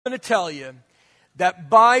I'm going to tell you that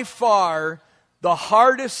by far the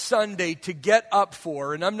hardest Sunday to get up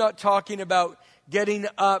for, and I'm not talking about getting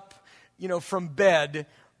up, from bed,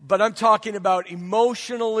 but I'm talking about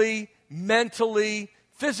emotionally, mentally,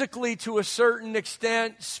 physically to a certain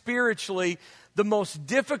extent, spiritually, the most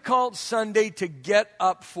difficult Sunday to get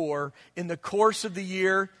up for in the course of the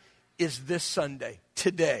year is this Sunday,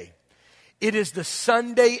 today. It is the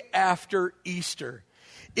Sunday after Easter.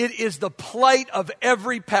 It is the plight of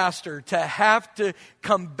every pastor to have to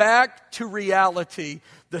come back to reality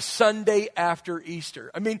the Sunday after Easter.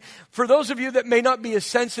 I mean, for those of you that may not be as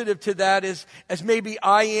sensitive to that as maybe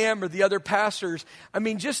I am or the other pastors, I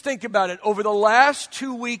mean, just think about it. Over the last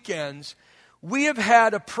 2 weekends, we have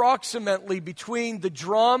had approximately between the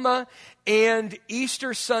drama and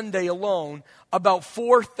Easter Sunday alone, about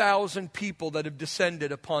 4,000 people that have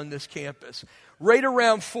descended upon this campus. Right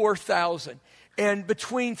around 4,000. And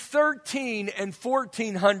between 1,300 and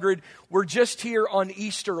 1,400 were just here on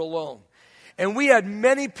Easter alone. And we had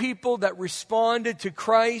many people that responded to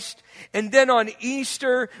Christ. And then on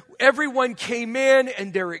Easter, everyone came in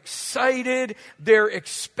and they're excited, they're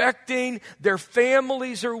expecting, their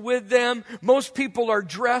families are with them. Most people are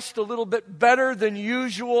dressed a little bit better than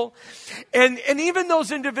usual. And even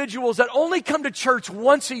those individuals that only come to church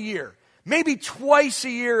once a year, maybe twice a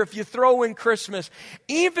year if you throw in Christmas,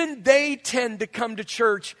 even they tend to come to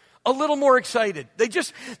church a little more excited. They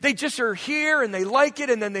just are here and they like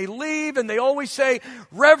it and then they leave and they always say,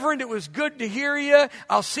 "Reverend, it was good to hear you.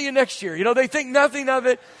 I'll see you next year." They think nothing of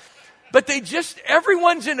it. But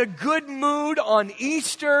everyone's in a good mood on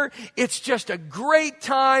Easter. It's just a great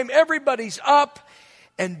time. Everybody's up.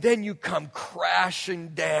 And then you come crashing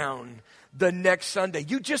down the next Sunday.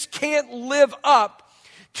 You just can't live up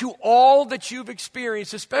to all that you've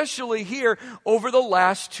experienced, especially here over the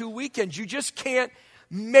last 2 weekends. You just can't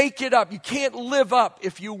make it up. You can't live up,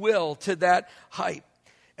 if you will, to that hype.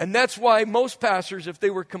 And that's why most pastors, if they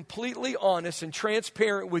were completely honest and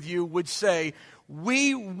transparent with you, would say,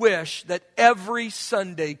 we wish that every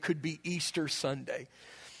Sunday could be Easter Sunday.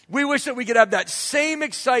 We wish that we could have that same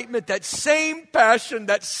excitement, that same passion,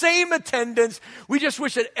 that same attendance. We just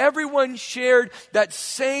wish that everyone shared that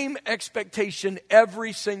same expectation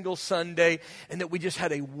every single Sunday and that we just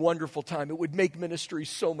had a wonderful time. It would make ministry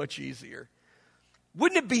so much easier.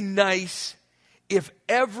 Wouldn't it be nice if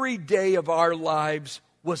every day of our lives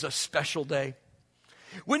was a special day?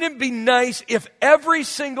 Wouldn't it be nice if every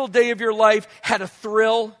single day of your life had a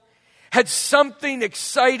thrill? Had something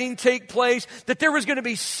exciting take place, that there was going to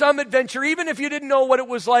be some adventure, even if you didn't know what it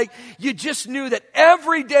was like, you just knew that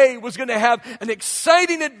every day was going to have an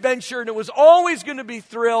exciting adventure and it was always going to be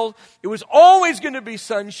thrilled, it was always going to be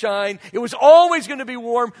sunshine, it was always going to be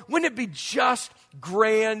warm. Wouldn't it be just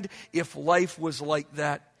grand if life was like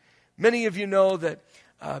that? Many of you know that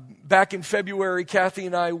back in February, Kathy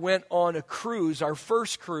and I went on a cruise, our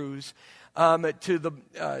first cruise, to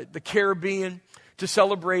the Caribbean, to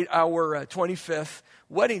celebrate our 25th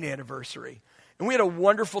wedding anniversary. And we had a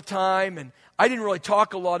wonderful time, and I didn't really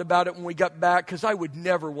talk a lot about it when we got back because I would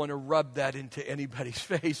never want to rub that into anybody's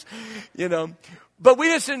face, But we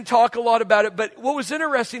just didn't talk a lot about it. But what was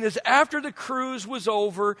interesting is after the cruise was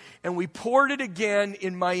over and we ported again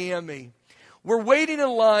in Miami, we're waiting in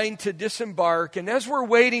line to disembark. And as we're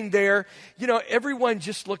waiting there, everyone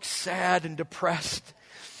just looked sad and depressed.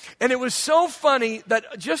 And it was so funny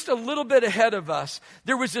that just a little bit ahead of us,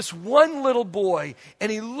 there was this one little boy,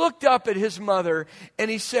 and he looked up at his mother,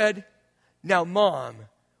 and he said, "Now, Mom,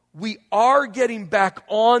 we are getting back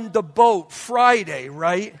on the boat Friday,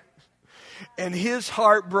 right?" And his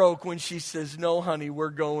heart broke when she says, "No, honey, we're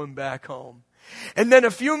going back home." And then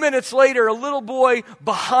a few minutes later, a little boy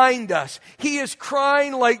behind us, he is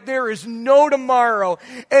crying like there is no tomorrow.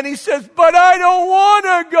 And he says, "But I don't want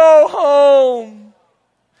to go home."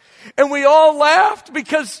 And we all laughed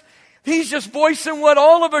because he's just voicing what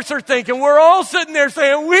all of us are thinking. We're all sitting there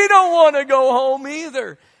saying, we don't want to go home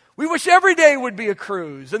either. We wish every day would be a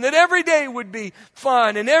cruise and that every day would be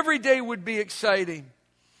fun and every day would be exciting.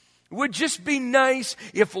 It would just be nice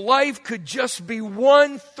if life could just be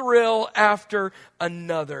one thrill after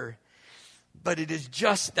another. But it is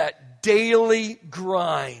just that daily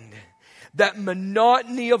grind, that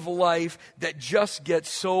monotony of life that just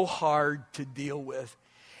gets so hard to deal with.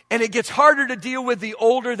 And it gets harder to deal with the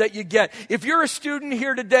older that you get. If you're a student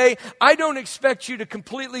here today, I don't expect you to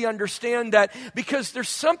completely understand that because there's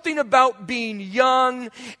something about being young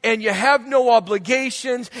and you have no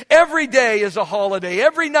obligations. Every day is a holiday.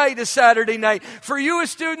 Every night is Saturday night. For you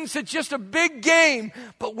as students, it's just a big game.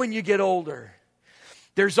 But when you get older,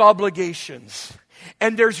 there's obligations.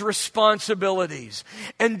 and there's responsibilities,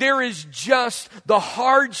 and there is just the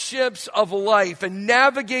hardships of life and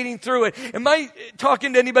navigating through it. Am I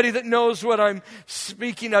talking to anybody that knows what I'm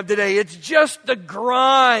speaking of today? It's just the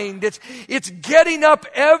grind. It's getting up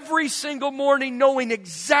every single morning knowing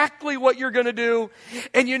exactly what you're going to do,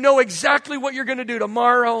 and you know exactly what you're going to do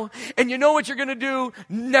tomorrow, and you know what you're going to do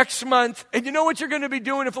next month, and you know what you're going to be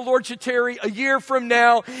doing if the Lord should tarry a year from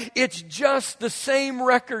now. It's just the same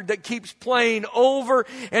record that keeps playing over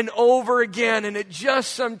and over again, and it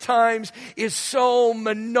just sometimes is so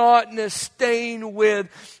monotonous, staying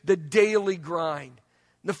with the daily grind.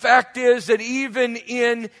 The fact is that even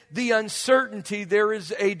in the uncertainty, there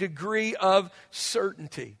is a degree of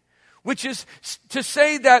certainty, which is to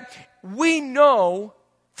say that we know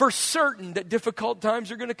for certain that difficult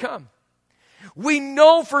times are going to come. We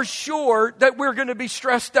know for sure that we're going to be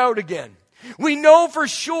stressed out again. We know for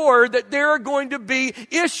sure that there are going to be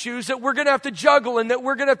issues that we're going to have to juggle and that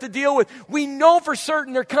we're going to have to deal with. We know for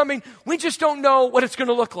certain they're coming. We just don't know what it's going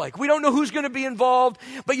to look like. We don't know who's going to be involved,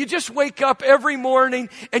 but you just wake up every morning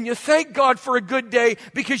and you thank God for a good day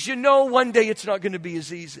because you know one day it's not going to be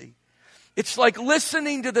as easy. It's like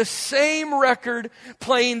listening to the same record,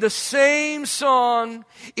 playing the same song.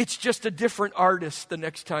 It's just a different artist the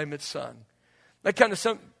next time it's sung. I kind of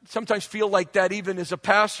sometimes feel like that even as a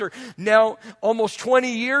pastor. Now, almost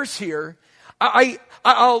 20 years here,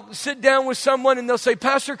 I'll sit down with someone and they'll say,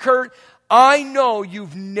 Pastor Kurt, I know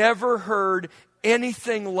you've never heard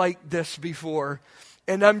anything like this before.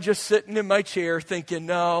 And I'm just sitting in my chair thinking,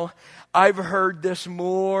 no, I've heard this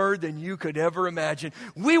more than you could ever imagine.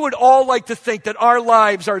 We would all like to think that our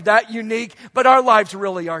lives are that unique, but our lives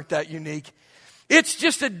really aren't that unique. It's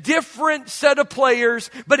just a different set of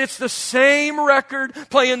players, but it's the same record,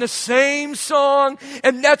 playing the same song.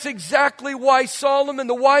 And that's exactly why Solomon,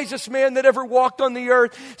 the wisest man that ever walked on the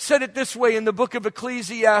earth, said it this way in the book of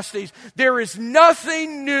Ecclesiastes: there is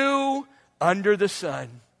nothing new under the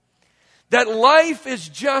sun. That life is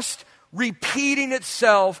just repeating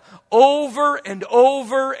itself over and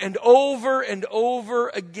over and over and over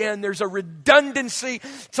again. There's a redundancy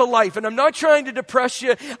to life. And I'm not trying to depress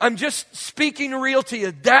you. I'm just speaking real to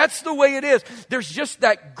you. That's the way it is. There's just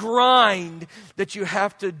that grind that you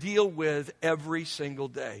have to deal with every single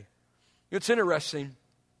day. What's interesting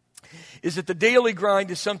is that the daily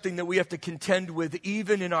grind is something that we have to contend with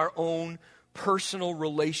even in our own personal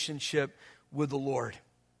relationship with the Lord.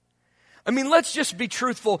 I mean, let's just be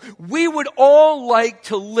truthful. We would all like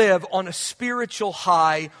to live on a spiritual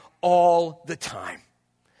high all the time.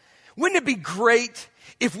 Wouldn't it be great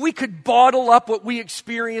if we could bottle up what we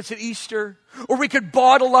experience at Easter, or we could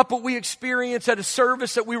bottle up what we experience at a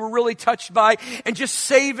service that we were really touched by and just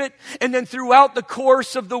save it, and then throughout the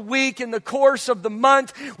course of the week and the course of the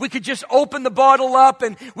month, we could just open the bottle up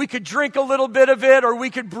and we could drink a little bit of it, or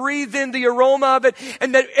we could breathe in the aroma of it,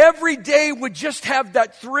 and that every day would just have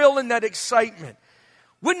that thrill and that excitement.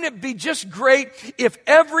 Wouldn't it be just great if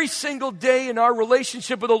every single day in our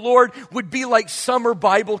relationship with the Lord would be like summer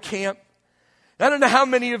Bible camp? I don't know how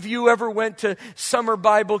many of you ever went to summer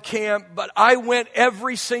Bible camp, but I went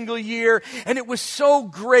every single year, and it was so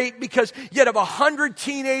great because you'd have 100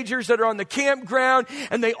 teenagers that are on the campground,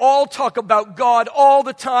 and they all talk about God all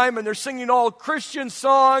the time, and they're singing all Christian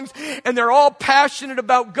songs, and they're all passionate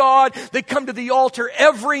about God. They come to the altar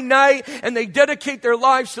every night, and they dedicate their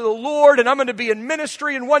lives to the Lord, and I'm going to be in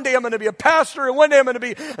ministry, and one day I'm going to be a pastor, and one day I'm going to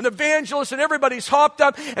be an evangelist, and everybody's hopped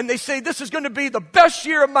up, and they say, this is going to be the best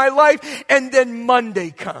year of my life, and then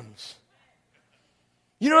Monday comes.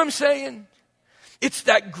 You know what I'm saying? It's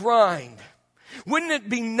that grind. Wouldn't it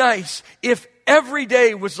be nice if every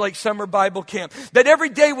day was like summer Bible camp? That every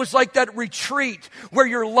day was like that retreat where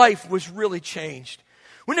your life was really changed?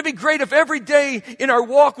 Wouldn't it be great if every day in our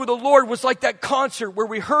walk with the Lord was like that concert where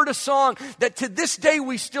we heard a song that to this day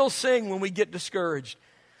we still sing when we get discouraged?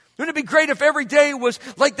 Wouldn't it be great if every day was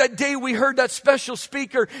like that day we heard that special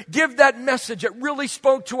speaker give that message that really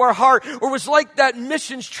spoke to our heart, or was like that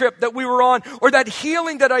missions trip that we were on, or that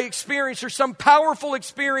healing that I experienced, or some powerful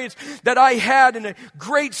experience that I had in a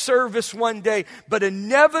great service one day. But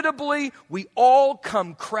inevitably, we all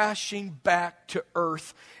come crashing back to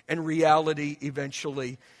earth and reality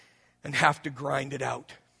eventually and have to grind it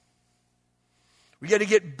out. We got to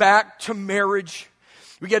get back to marriage.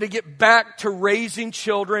 We got to get back to raising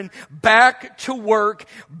children, back to work,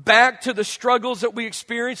 back to the struggles that we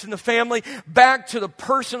experience in the family, back to the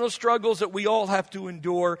personal struggles that we all have to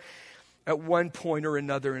endure. at one point or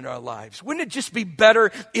another in our lives? Wouldn't it just be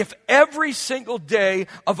better if every single day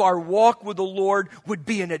of our walk with the Lord would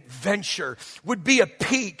be an adventure, would be a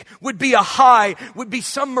peak, would be a high, would be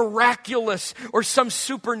some miraculous or some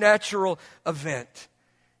supernatural event?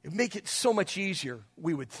 It'd make it so much easier,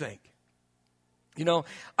 we would think. You know,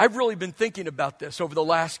 I've really been thinking about this over the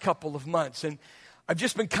last couple of months, and I've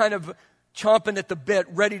just been kind of chomping at the bit,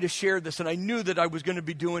 ready to share this, and I knew that I was going to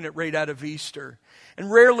be doing it right out of Easter. And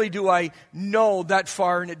rarely do I know that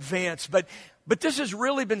far in advance, but this has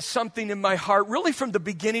really been something in my heart, really from the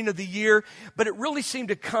beginning of the year, but it really seemed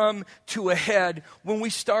to come to a head when we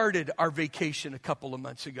started our vacation a couple of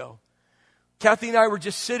months ago. Kathy and I were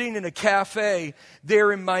just sitting in a cafe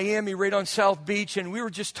there in Miami, right on South Beach, and we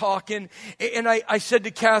were just talking. And I said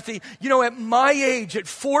to Kathy, you know, at my age, at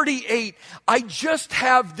 48, I just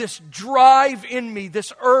have this drive in me,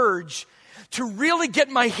 this urge to really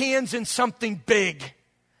get my hands in something big.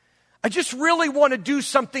 I just really want to do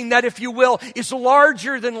something that, if you will, is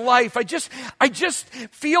larger than life. I just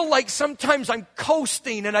feel like sometimes I'm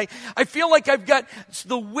coasting, and I feel like I've got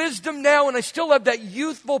the wisdom now, and I still have that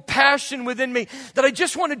youthful passion within me that I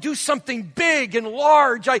just want to do something big and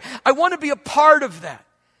large. I want to be a part of that.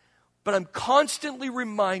 But I'm constantly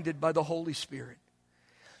reminded by the Holy Spirit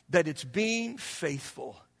that it's being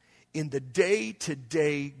faithful in the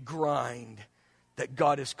day-to-day grind that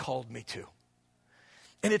God has called me to.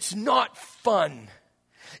 And it's not fun.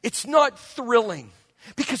 It's not thrilling.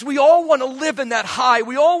 Because we all want to live in that high.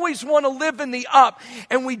 We always want to live in the up.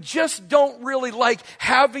 And we just don't really like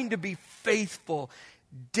having to be faithful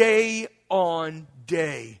day on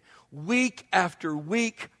day, week after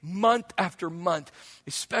week, month after month,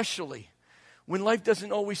 especially when life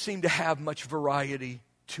doesn't always seem to have much variety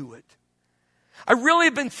to it. I really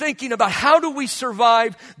have been thinking about how do we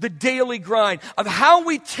survive the daily grind, of how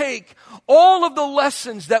we take all of the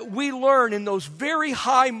lessons that we learn in those very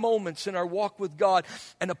high moments in our walk with God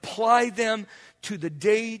and apply them to the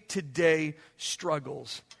day-to-day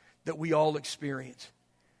struggles that we all experience.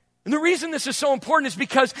 And the reason this is so important is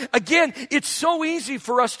because, again, it's so easy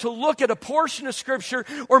for us to look at a portion of Scripture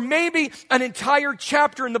or maybe an entire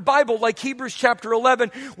chapter in the Bible like Hebrews chapter 11,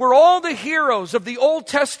 where all the heroes of the Old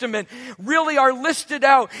Testament really are listed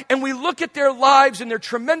out, and we look at their lives and their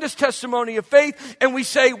tremendous testimony of faith, and we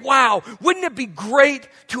say, wow, wouldn't it be great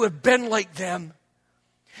to have been like them?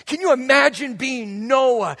 Can you imagine being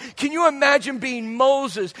Noah? Can you imagine being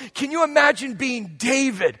Moses? Can you imagine being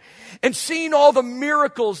David and seeing all the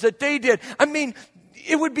miracles that they did? I mean,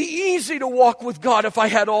 it would be easy to walk with God if I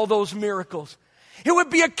had all those miracles. It would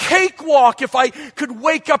be a cakewalk if I could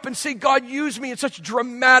wake up and see God use me in such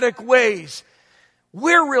dramatic ways.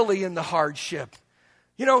 We're really in the hardship.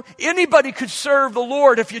 You know, anybody could serve the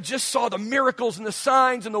Lord if you just saw the miracles and the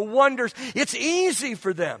signs and the wonders. It's easy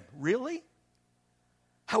for them. Really?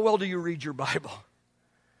 How well do you read your Bible?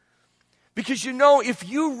 Because you know, if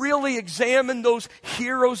you really examine those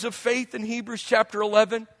heroes of faith in Hebrews chapter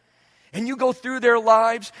 11, and you go through their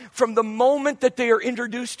lives from the moment that they are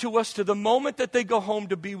introduced to us to the moment that they go home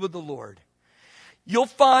to be with the Lord, you'll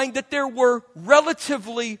find that there were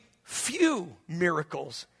relatively few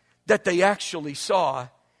miracles that they actually saw.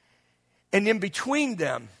 And in between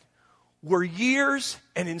them were years,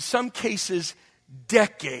 and in some cases,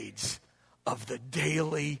 decades of the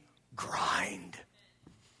daily grind.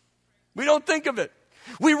 We don't think of it.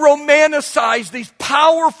 We romanticize these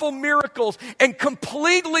powerful miracles and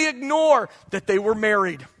completely ignore that they were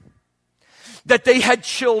married, that they had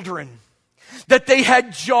children, that they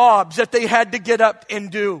had jobs that they had to get up and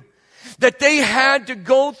do, that they had to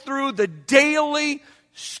go through the daily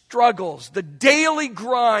struggles, the daily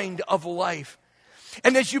grind of life.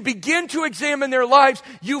 And as you begin to examine their lives,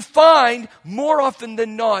 you find more often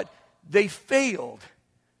than not, they failed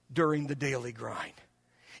during the daily grind,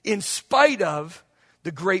 in spite of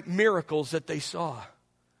the great miracles that they saw.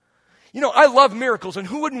 You know, I love miracles, and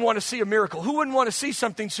who wouldn't want to see a miracle? Who wouldn't want to see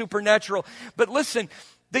something supernatural? But listen,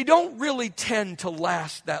 they don't really tend to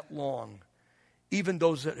last that long, even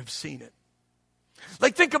those that have seen it.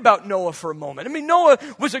 Like, think about Noah for a moment. I mean, Noah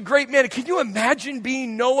was a great man. Can you imagine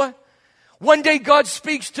being Noah? One day God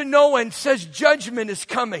speaks to Noah and says judgment is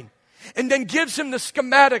coming, and then gives him the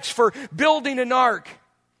schematics for building an ark.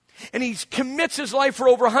 And he commits his life for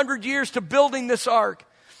over 100 years to building this ark.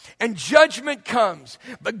 and judgment comes.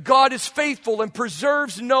 But God is faithful and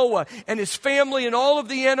preserves Noah and his family and all of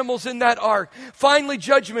the animals in that ark. Finally,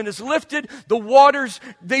 judgment is lifted. The waters,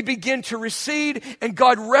 they begin to recede, and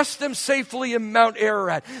God rests them safely in Mount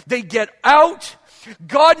Ararat. They get out.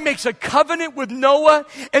 God makes a covenant with Noah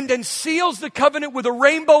and then seals the covenant with a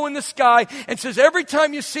rainbow in the sky and says, every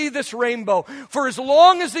time you see this rainbow, for as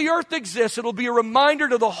long as the earth exists, it'll be a reminder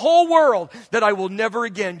to the whole world that I will never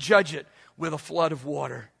again judge it with a flood of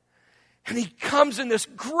water. And he comes in this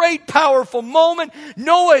great, powerful moment.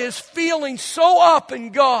 Noah is feeling so up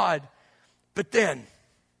in God. But then,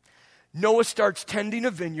 Noah starts tending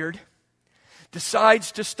a vineyard,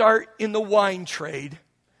 decides to start in the wine trade,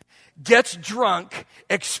 gets drunk,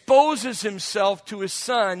 exposes himself to his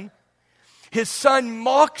son. His son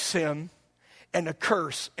mocks him, and a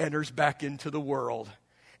curse enters back into the world,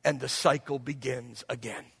 and the cycle begins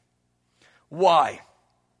again. Why?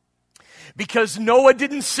 Because Noah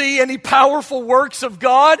didn't see any powerful works of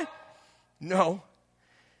God? No.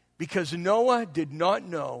 Because Noah did not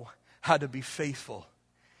know how to be faithful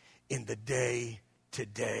in the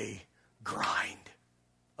day-to-day grind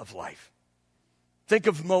of life. Think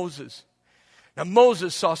of Moses. Now,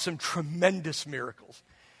 Moses saw some tremendous miracles.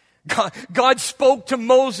 God spoke to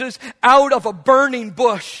Moses out of a burning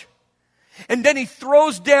bush. And then he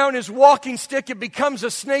throws down his walking stick. It becomes a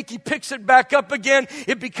snake. He picks it back up again.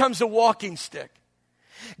 It becomes a walking stick.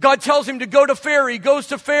 God tells him to go to Pharaoh. He goes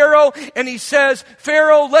to Pharaoh and he says,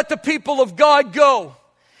 Pharaoh, let the people of God go.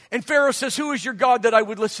 And Pharaoh says, who is your God that I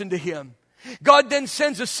would listen to him? God then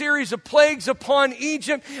sends a series of plagues upon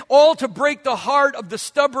Egypt, all to break the heart of the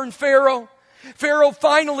stubborn Pharaoh. Pharaoh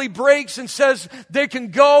finally breaks and says they can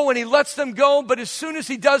go, and he lets them go. But as soon as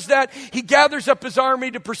he does that, he gathers up his army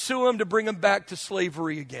to pursue them, to bring them back to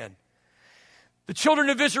slavery again. The children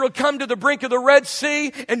of Israel come to the brink of the Red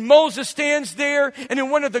Sea, and Moses stands there, and in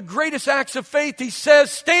one of the greatest acts of faith, he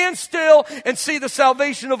says, stand still and see the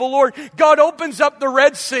salvation of the Lord. God opens up the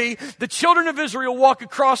Red Sea. The children of Israel walk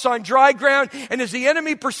across on dry ground, and as the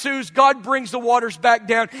enemy pursues, God brings the waters back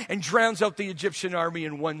down and drowns out the Egyptian army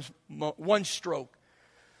in one stroke.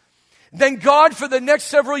 Then God, for the next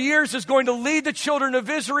several years, is going to lead the children of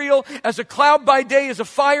Israel as a cloud by day, as a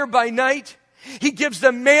fire by night. He gives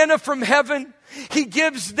them manna from heaven. He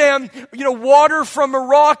gives them, water from a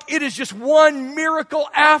rock. It is just one miracle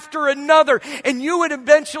after another. And you would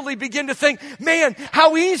eventually begin to think, man,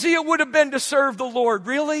 how easy it would have been to serve the Lord.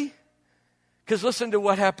 Really? Because listen to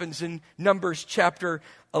what happens in Numbers chapter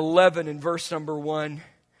 11 and verse number 1.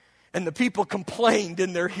 And the people complained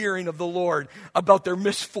in their hearing of the Lord about their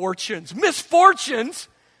misfortunes. Misfortunes?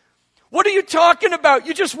 What are you talking about?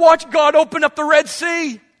 You just watched God open up the Red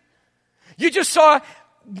Sea. You just saw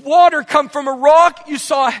water come from a rock. You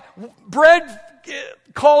saw bread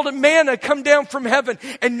called manna come down from heaven.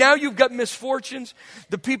 And now you've got misfortunes.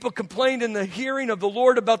 The people complained in the hearing of the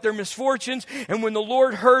Lord about their misfortunes. And when the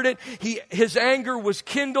Lord heard it, his anger was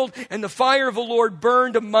kindled, and the fire of the Lord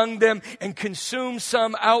burned among them and consumed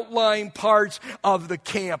some outlying parts of the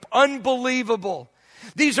camp. Unbelievable.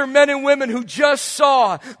 These are men and women who just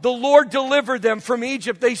saw the Lord deliver them from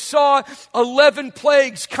Egypt. They saw 11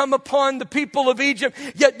 plagues come upon the people of Egypt,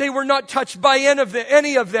 yet they were not touched by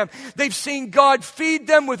any of them. They've seen God feed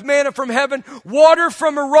them with manna from heaven, water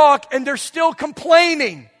from a rock, and they're still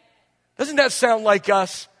complaining. Doesn't that sound like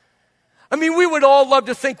us? I mean, we would all love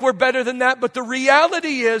to think we're better than that, but the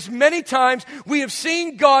reality is many times we have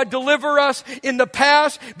seen God deliver us in the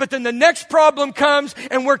past, but then the next problem comes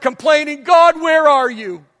and we're complaining, God, where are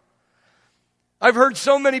you? I've heard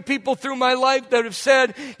so many people through my life that have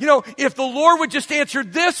said, if the Lord would just answer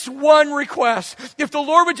this one request, if the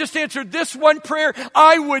Lord would just answer this one prayer,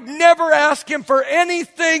 I would never ask him for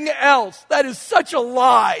anything else. That is such a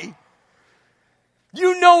lie.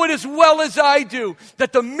 You know it as well as I do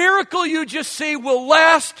that the miracle you just see will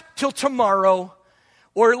last till tomorrow,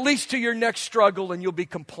 or at least to your next struggle, and you'll be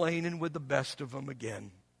complaining with the best of them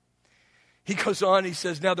again. He goes on, he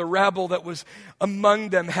says, now the rabble that was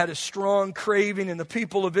among them had a strong craving, and the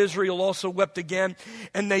people of Israel also wept again.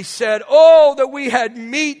 And they said, oh, that we had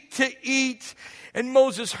meat to eat. And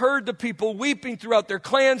Moses heard the people weeping throughout their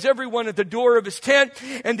clans, everyone at the door of his tent.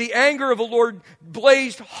 And the anger of the Lord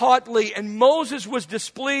blazed hotly, and Moses was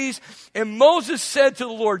displeased. And Moses said to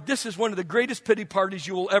the Lord, this is one of the greatest pity parties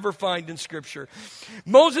you will ever find in Scripture.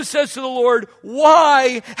 Moses says to the Lord,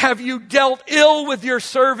 why have you dealt ill with your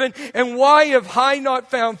servant? And why have I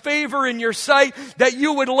not found favor in your sight that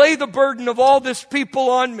you would lay the burden of all this people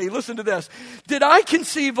on me? Listen to this. Did I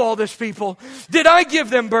conceive all this people? Did I give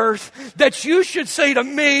them birth? That you should say to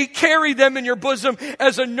me, carry them in your bosom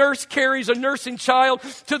as a nurse carries a nursing child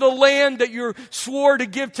to the land that you swore to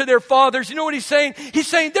give to their fathers. You know what he's saying? He's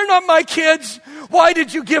saying, they're not my kids. Why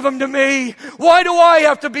did you give them to me? Why do I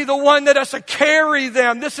have to be the one that has to carry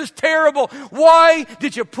them? This is terrible. Why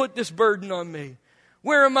did you put this burden on me?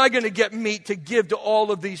 Where am I going to get meat to give to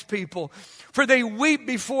all of these people? For they weep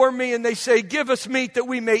before me and they say, give us meat that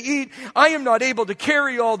we may eat. I am not able to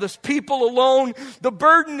carry all this people alone. The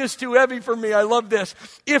burden is too heavy for me. I love this.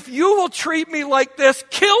 If you will treat me like this,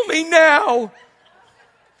 kill me now.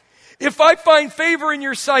 If I find favor in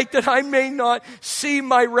your sight, that I may not see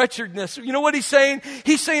my wretchedness. You know what he's saying?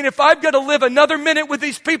 He's saying, if I've got to live another minute with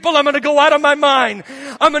these people, I'm going to go out of my mind.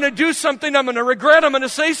 I'm going to do something I'm going to regret. I'm going to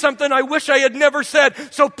say something I wish I had never said.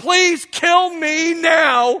 So please kill me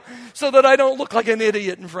now so that I don't look like an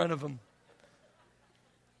idiot in front of him.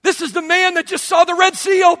 This is the man that just saw the Red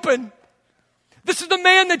Sea open. This is the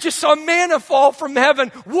man that just saw manna fall from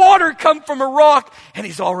heaven, water come from a rock, and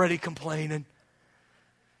he's already complaining.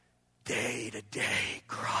 Day to day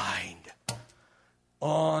grind.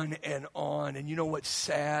 On and on. And you know what's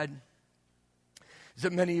sad? Is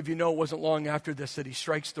that many of you know it wasn't long after this that he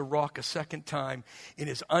strikes the rock a second time in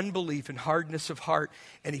his unbelief and hardness of heart,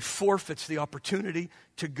 and he forfeits the opportunity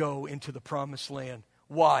to go into the promised land.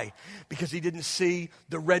 Why? Because he didn't see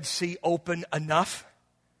the Red Sea open enough?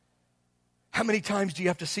 How many times do you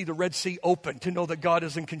have to see the Red Sea open to know that God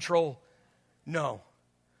is in control? No.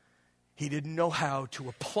 He didn't know how to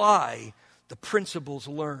apply the principles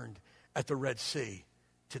learned at the Red Sea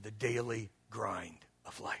to the daily grind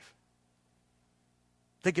of life.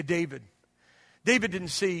 Think of David. David didn't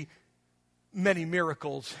see many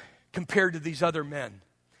miracles compared to these other men.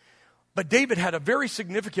 But David had a very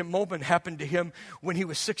significant moment happen to him when he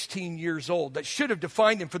was 16 years old that should have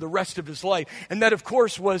defined him for the rest of his life. And that, of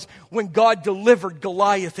course, was when God delivered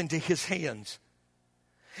Goliath into his hands.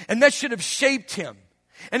 And that should have shaped him.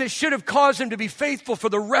 And it should have caused him to be faithful for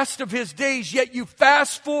the rest of his days. Yet you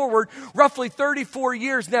fast forward roughly 34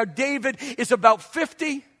 years. Now David is about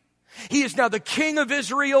 50. He is now the king of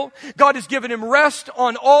Israel. God has given him rest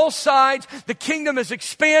on all sides. The kingdom has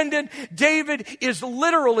expanded. David is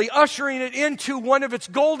literally ushering it into one of its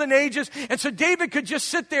golden ages. And so David could just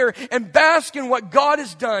sit there and bask in what God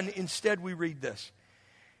has done. Instead, we read this.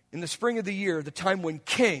 In the spring of the year, the time when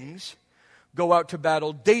kings go out to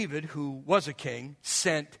battle, David, who was a king,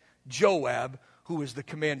 sent Joab, who was the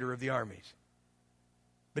commander of the armies.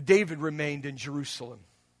 But David remained in Jerusalem.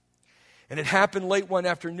 And it happened late one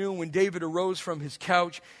afternoon when David arose from his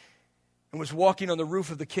couch and was walking on the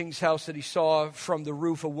roof of the king's house that he saw from the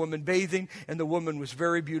roof a woman bathing, and the woman was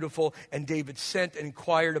very beautiful, and David sent and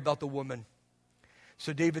inquired about the woman.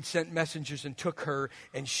 So David sent messengers and took her,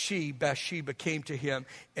 and she, Bathsheba, came to him,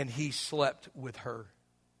 and he slept with her.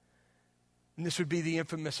 And this would be the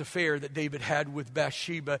infamous affair that David had with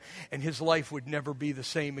Bathsheba, and his life would never be the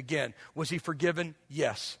same again. Was he forgiven?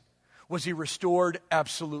 Yes. Was he restored?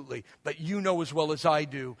 Absolutely. But you know as well as I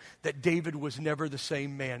do that David was never the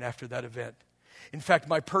same man after that event. In fact,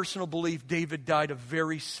 my personal belief, David died a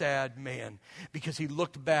very sad man because he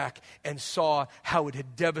looked back and saw how it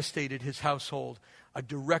had devastated his household, a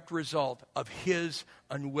direct result of his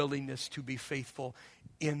unwillingness to be faithful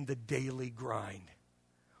in the daily grind.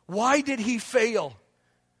 Why did he fail?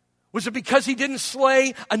 Was it because he didn't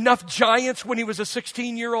slay enough giants when he was a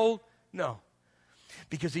 16-year-old? No.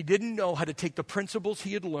 Because he didn't know how to take the principles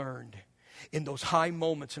he had learned in those high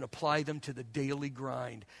moments and apply them to the daily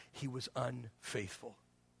grind. He was unfaithful.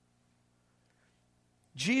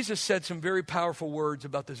 Jesus said some very powerful words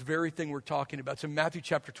about this very thing we're talking about. It's in Matthew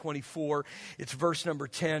chapter 24. It's verse number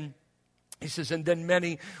 10. He says, and then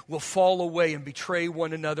many will fall away and betray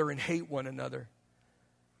one another and hate one another.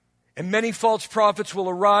 And many false prophets will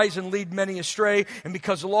arise and lead many astray, and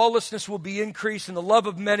because lawlessness will be increased and the love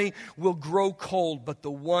of many will grow cold, but the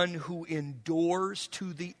one who endures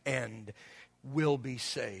to the end will be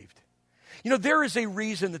saved. You know, there is a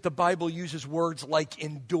reason that the Bible uses words like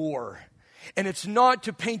endure. And it's not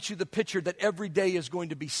to paint you the picture that every day is going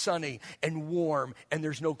to be sunny and warm and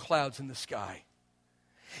there's no clouds in the sky.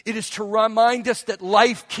 It is to remind us that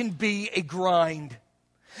life can be a grind.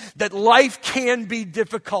 That life can be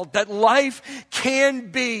difficult, that life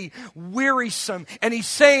can be wearisome. And he's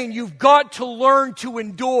saying you've got to learn to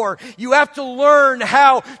endure. You have to learn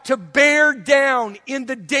how to bear down in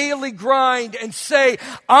the daily grind and say,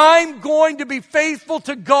 I'm going to be faithful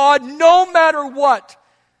to God no matter what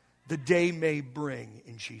the day may bring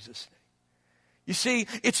in Jesus' name. You see,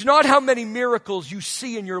 it's not how many miracles you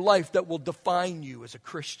see in your life that will define you as a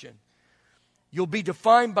Christian. You'll be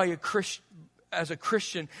defined by as a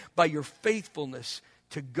Christian by your faithfulness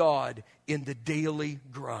to God in the daily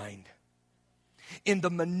grind, in the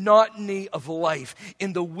monotony of life,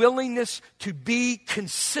 in the willingness to be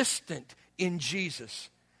consistent in Jesus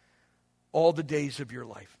all the days of your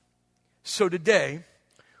life. So today,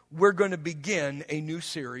 we're going to begin a new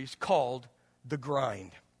series called The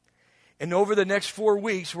Grind. And over the next 4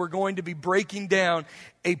 weeks, we're going to be breaking down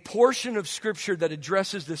a portion of Scripture that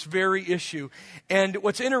addresses this very issue. And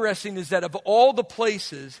what's interesting is that of all the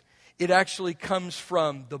places, it actually comes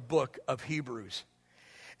from the book of Hebrews.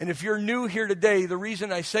 And if you're new here today, the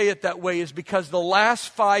reason I say it that way is because the last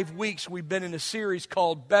 5 weeks we've been in a series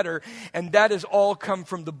called Better, and that has all come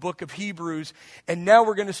from the book of Hebrews. And now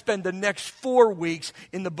we're going to spend the next 4 weeks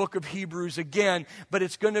in the book of Hebrews again, but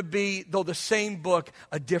it's going to be, though the same book,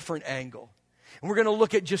 a different angle. And we're going to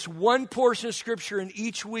look at just one portion of Scripture, and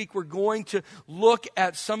each week we're going to look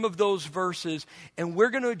at some of those verses, and we're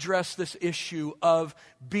going to address this issue of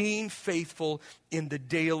being faithful in the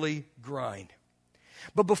daily grind.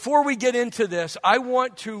 But before we get into this, I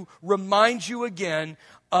want to remind you again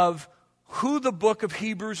of who the book of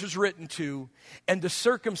Hebrews was written to and the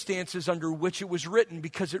circumstances under which it was written,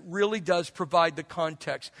 because it really does provide the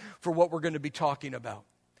context for what we're going to be talking about.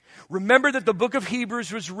 Remember that the book of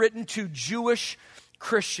Hebrews was written to Jewish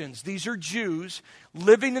Christians. These are Jews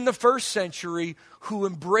living in the first century who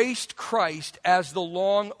embraced Christ as the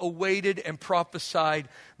long-awaited and prophesied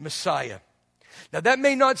Messiah. Now, that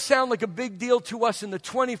may not sound like a big deal to us in the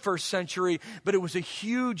 21st century, but it was a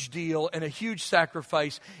huge deal and a huge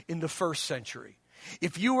sacrifice in the first century.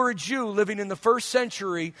 If you were a Jew living in the first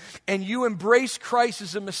century and you embraced Christ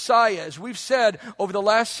as a Messiah, as we've said over the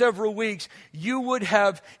last several weeks, you would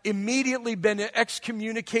have immediately been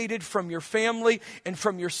excommunicated from your family and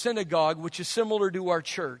from your synagogue, which is similar to our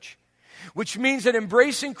church. Which means that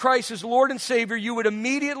embracing Christ as Lord and Savior, you would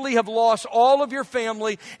immediately have lost all of your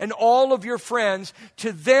family and all of your friends.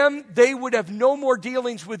 To them, they would have no more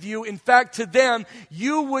dealings with you. In fact, to them,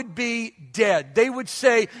 you would be dead. They would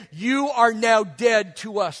say, "You are now dead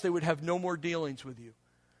to us." They would have no more dealings with you.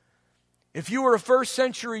 If you were a first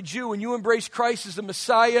century Jew and you embraced Christ as the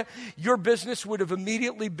Messiah, your business would have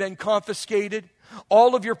immediately been confiscated.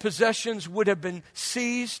 All of your possessions would have been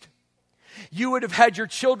seized. You would have had your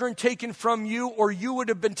children taken from you, or you would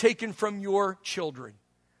have been taken from your children.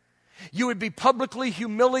 You would be publicly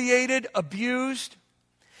humiliated, abused.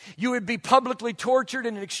 You would be publicly tortured,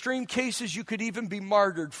 and in extreme cases, you could even be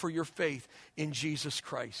martyred for your faith in Jesus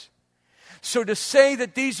Christ. So to say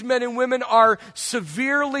that these men and women are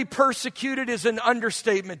severely persecuted is an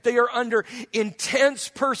understatement. They are under intense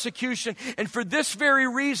persecution. And for this very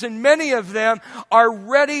reason, many of them are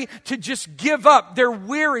ready to just give up. They're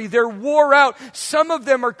weary. They're wore out. Some of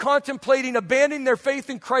them are contemplating abandoning their faith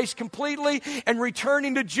in Christ completely and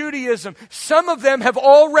returning to Judaism. Some of them have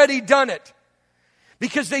already done it,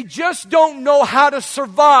 because they just don't know how to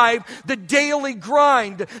survive the daily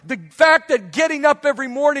grind. The fact that getting up every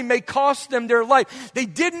morning may cost them their life. They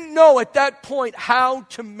didn't know at that point how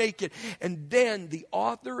to make it. And then the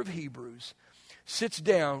author of Hebrews sits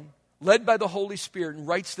down, led by the Holy Spirit, and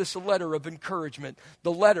writes this letter of encouragement,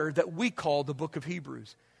 the letter that we call the book of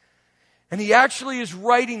Hebrews. And he actually is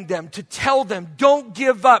writing them to tell them, don't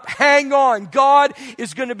give up, hang on, God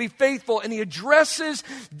is going to be faithful. And he addresses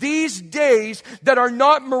these days that are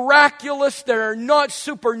not miraculous, that are not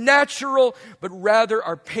supernatural, but rather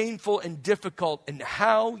are painful and difficult, and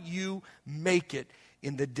how you make it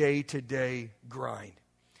in the day-to-day grind.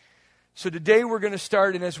 So today we're going to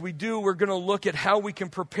start, and as we do, we're going to look at how we can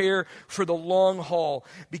prepare for the long haul,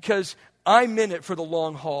 because I'm in it for the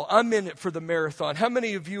long haul. I'm in it for the marathon. How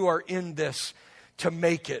many of you are in this to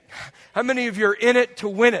make it? How many of you are in it to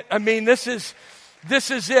win it? I mean, this is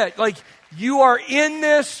it. Like, you are in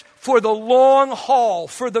this for the long haul,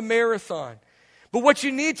 for the marathon. But what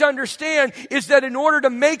you need to understand is that in order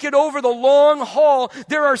to make it over the long haul,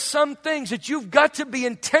 there are some things that you've got to be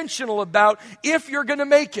intentional about if you're going to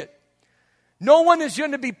make it. No one is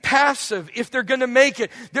going to be passive if they're going to make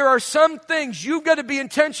it. There are some things you've got to be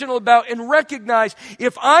intentional about and recognize,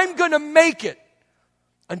 if I'm going to make it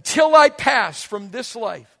until I pass from this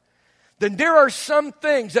life, then there are some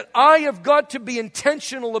things that I have got to be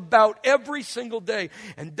intentional about every single day.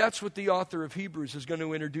 And that's what the author of Hebrews is going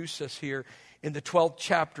to introduce us here in the 12th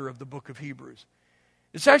chapter of the book of Hebrews.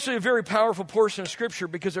 It's actually a very powerful portion of Scripture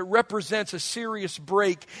because it represents a serious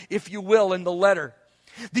break, if you will, in the letter.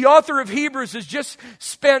 The author of Hebrews has just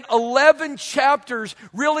spent 11 chapters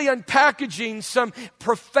really unpackaging some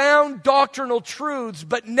profound doctrinal truths,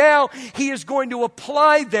 but now he is going to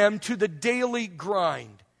apply them to the daily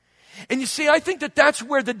grind. And you see, I think that that's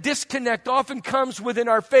where the disconnect often comes within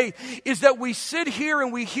our faith, is that we sit here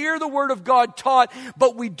and we hear the Word of God taught,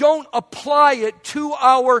 but we don't apply it to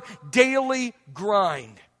our daily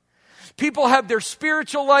grind. People have their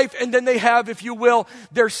spiritual life, and then they have, if you will,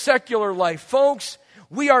 their secular life. Folks,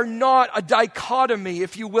 we are not a dichotomy,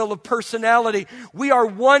 if you will, of personality. We are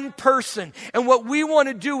one person. And what we want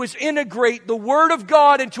to do is integrate the Word of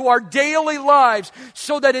God into our daily lives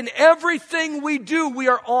so that in everything we do, we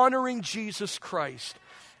are honoring Jesus Christ,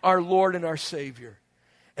 our Lord and our Savior.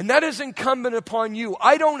 And that is incumbent upon you.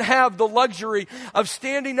 I don't have the luxury of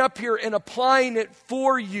standing up here and applying it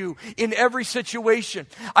for you in every situation.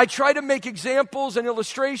 I try to make examples and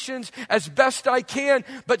illustrations as best I can,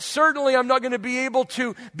 but certainly I'm not going to be able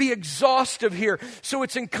to be exhaustive here. So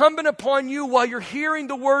it's incumbent upon you while you're hearing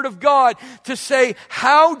the Word of God to say,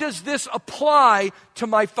 how does this apply to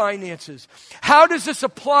my finances? How does this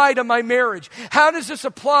apply to my marriage? How does this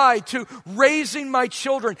apply to raising my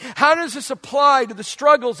children? How does this apply to the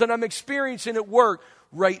struggles that I'm experiencing at work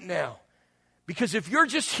right now? Because if you're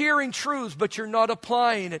just hearing truths but you're not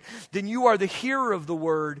applying it, then you are the hearer of the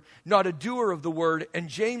Word, not a doer of the Word. And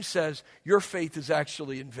James says your faith is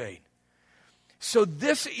actually in vain. So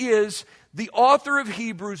this is the author of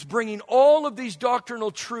Hebrews bringing all of these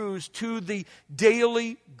doctrinal truths to the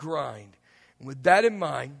daily grind. And with that in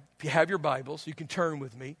mind, if you have your Bibles, you can turn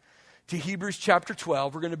with me to Hebrews chapter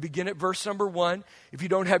 12. We're going to begin at verse number 1. If you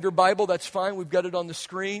don't have your Bible, that's fine. We've got it on the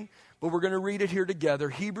screen, but we're going to read it here together.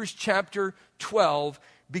 Hebrews chapter 12,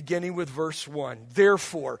 beginning with verse 1.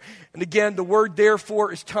 Therefore, and again, the word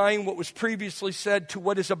therefore is tying what was previously said to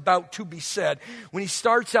what is about to be said. When he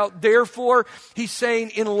starts out therefore, he's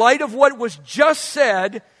saying, in light of what was just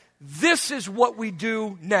said, this is what we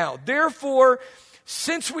do now. Therefore,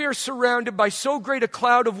 since we are surrounded by so great a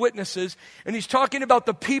cloud of witnesses, and he's talking about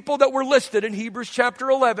the people that were listed in Hebrews chapter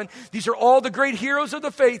 11. These are all the great heroes of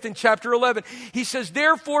the faith in chapter 11. He says,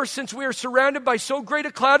 therefore, since we are surrounded by so great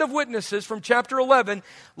a cloud of witnesses from chapter 11,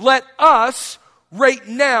 let us right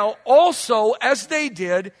now also, as they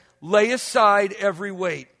did, lay aside every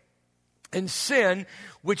weight and sin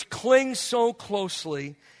which clings so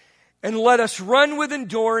closely, and let us run with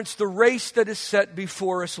endurance the race that is set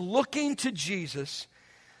before us, looking to Jesus,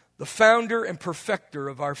 the founder and perfecter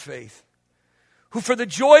of our faith, who for the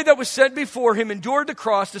joy that was set before him endured the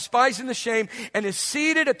cross, despising the shame, and is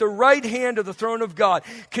seated at the right hand of the throne of God.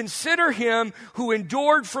 Consider him who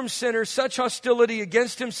endured from sinners such hostility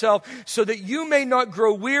against himself, so that you may not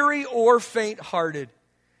grow weary or faint-hearted.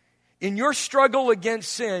 In your struggle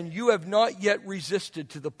against sin, you have not yet resisted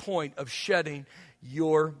to the point of shedding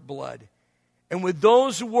your blood. And with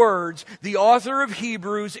those words, the author of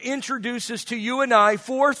Hebrews introduces to you and I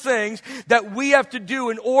 4 things that we have to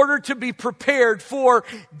do in order to be prepared for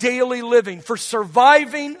daily living, for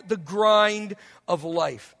surviving the grind of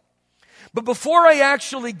life. But before I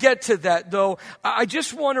actually get to that, though, I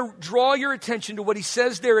just want to draw your attention to what he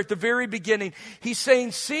says there at the very beginning. He's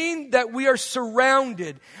saying, seeing that we are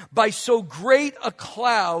surrounded by so great a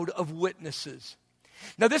cloud of witnesses.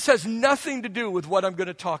 Now, this has nothing to do with what I'm going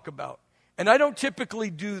to talk about. And I don't typically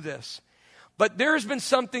do this. But there has been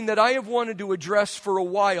something that I have wanted to address for a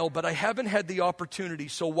while, but I haven't had the opportunity.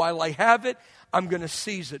 So while I have it, I'm going to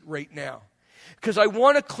seize it right now. Because I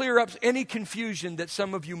want to clear up any confusion that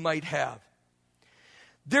some of you might have.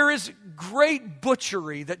 There is great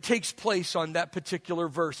butchery that takes place on that particular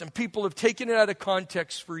verse, and people have taken it out of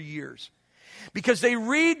context for years. Because they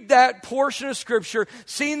read that portion of Scripture,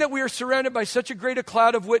 seeing that we are surrounded by such a great a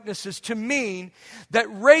cloud of witnesses, to mean that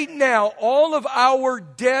right now, all of our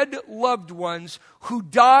dead loved ones who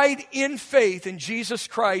died in faith in Jesus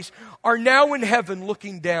Christ are now in heaven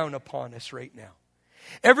looking down upon us right now.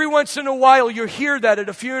 Every once in a while, you hear that at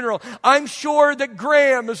a funeral. I'm sure that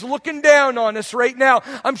Graham is looking down on us right now.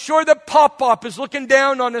 I'm sure that Pop-Pop is looking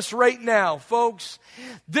down on us right now. Folks,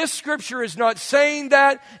 this Scripture is not saying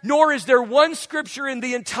that, nor is there one Scripture in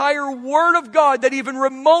the entire Word of God that even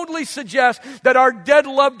remotely suggests that our dead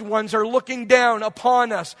loved ones are looking down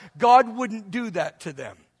upon us. God wouldn't do that to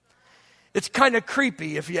them. It's kind of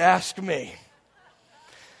creepy if you ask me.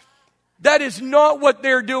 That is not what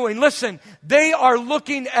they're doing. Listen, they are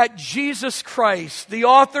looking at Jesus Christ, the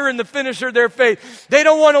author and the finisher of their faith. They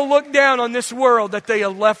don't want to look down on this world that they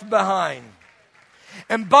have left behind.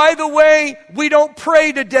 And by the way, we don't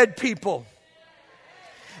pray to dead people.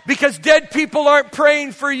 Because dead people aren't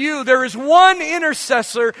praying for you. There is one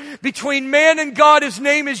intercessor between man and God. His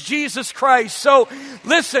name is Jesus Christ. So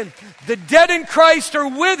listen, the dead in Christ are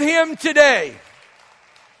with him today.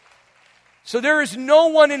 So there is no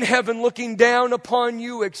one in heaven looking down upon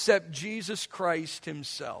you except Jesus Christ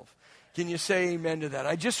himself. Can you say amen to that?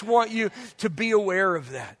 I just want you to be aware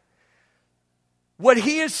of that. What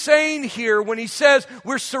he is saying here when he says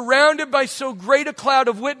we're surrounded by so great a cloud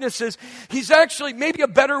of witnesses, he's actually, maybe a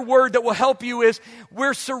better word that will help you is,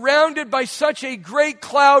 we're surrounded by such a great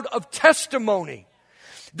cloud of testimony.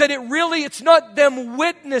 That it's not them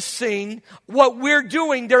witnessing what we're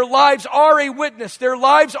doing. Their lives are a witness. Their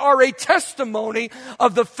lives are a testimony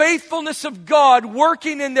of the faithfulness of God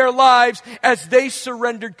working in their lives as they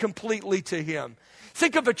surrendered completely to Him.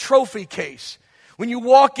 Think of a trophy case. When you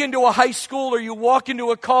walk into a high school or you walk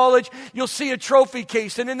into a college, you'll see a trophy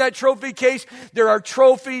case. And in that trophy case, there are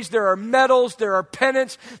trophies, there are medals, there are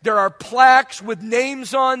pennants, there are plaques with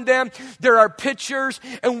names on them, there are pictures.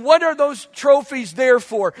 And what are those trophies there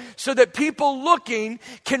for? So that people looking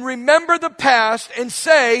can remember the past and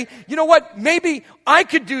say, you know what, maybe I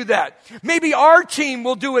could do that. Maybe our team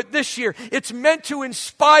will do it this year. It's meant to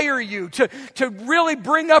inspire you, to really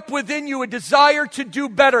bring up within you a desire to do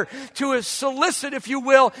better, to solicit, if you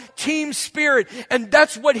will, team spirit. And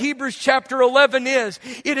that's what Hebrews chapter 11 is.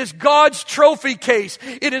 It is God's trophy case.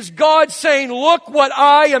 It is God saying, look what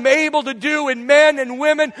I am able to do in men and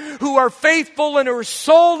women who are faithful and who are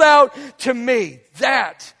sold out to me.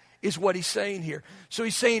 That is what he's saying here. So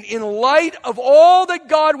he's saying, in light of all that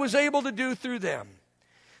God was able to do through them,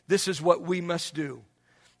 this is what we must do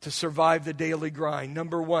to survive the daily grind.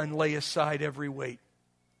 Number one, lay aside every weight.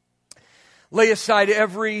 Lay aside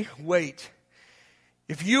every weight.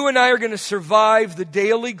 If you and I are going to survive the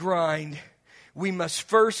daily grind, we must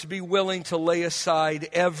first be willing to lay aside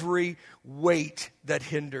every weight that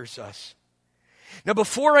hinders us. Now,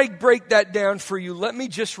 before I break that down for you, let me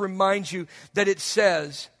just remind you that it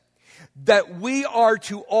says that we are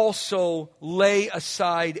to also lay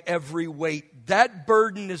aside every weight. That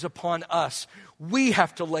burden is upon us. We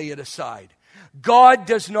have to lay it aside. God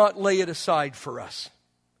does not lay it aside for us.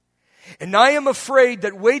 And I am afraid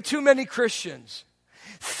that way too many Christians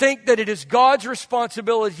think that it is God's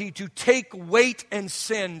responsibility to take weight and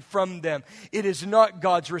sin from them. It is not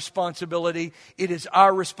God's responsibility. It is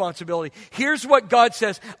our responsibility. Here's what God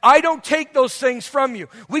says. I don't take those things from you.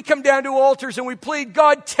 We come down to altars and we plead,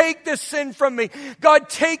 God, take this sin from me. God,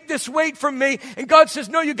 take this weight from me. And God says,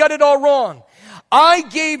 no, you got it all wrong. I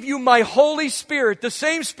gave you my Holy Spirit, the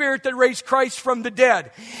same Spirit that raised Christ from the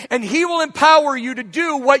dead. And He will empower you to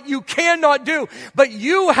do what you cannot do. But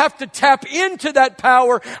you have to tap into that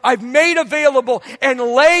power I've made available and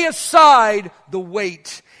lay aside the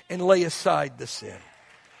weight and lay aside the sin.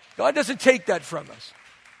 God doesn't take that from us.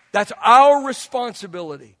 That's our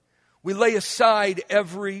responsibility. We lay aside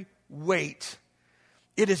every weight.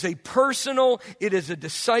 It is a personal, it is a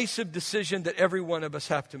decisive decision that every one of us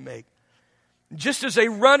have to make. Just as a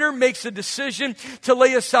runner makes a decision to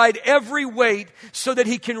lay aside every weight so that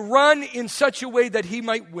he can run in such a way that he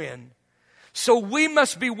might win, so we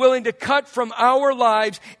must be willing to cut from our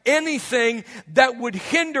lives anything that would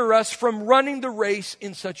hinder us from running the race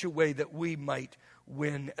in such a way that we might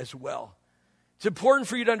win as well. It's important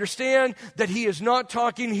for you to understand that he is not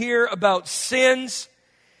talking here about sins.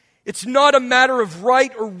 It's not a matter of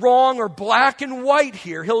right or wrong or black and white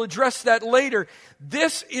here. He'll address that later.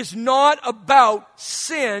 This is not about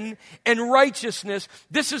sin and righteousness.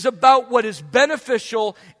 This is about what is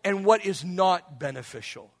beneficial and what is not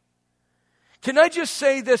beneficial. Can I just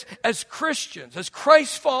say this? As Christians, as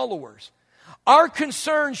Christ followers, our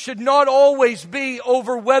concern should not always be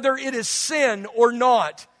over whether it is sin or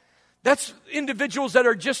not. That's individuals that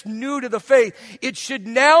are just new to the faith. It should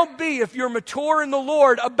now be, if you're mature in the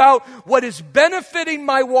Lord, about what is benefiting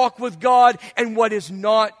my walk with God and what is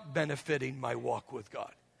not benefiting my walk with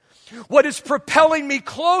God. What is propelling me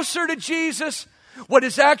closer to Jesus, what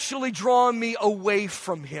is actually drawing me away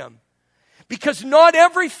from Him. Because not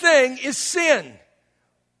everything is sin.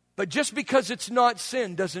 But just because it's not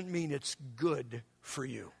sin doesn't mean it's good for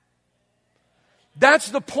you. That's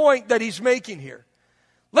the point that he's making here.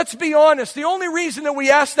 Let's be honest. The only reason that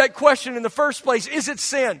we ask that question in the first place, is it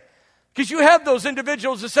sin? Because you have those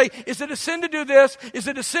individuals that say, is it a sin to do this? Is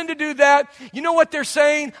it a sin to do that? You know what they're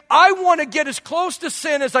saying? I want to get as close to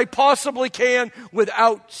sin as I possibly can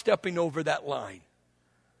without stepping over that line.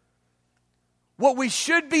 What we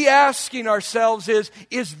should be asking ourselves is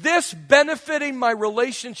this benefiting my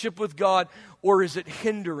relationship with God, or is it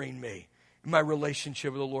hindering me? in my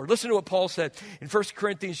relationship with the Lord. Listen to what Paul said in 1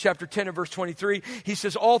 Corinthians chapter 10 and verse 23. He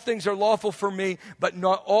says, all things are lawful for me, but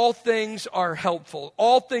not all things are helpful.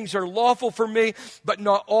 All things are lawful for me, but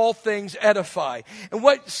not all things edify. And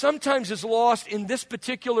what sometimes is lost in this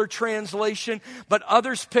particular translation, but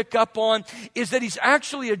others pick up on, is that he's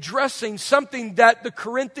actually addressing something that the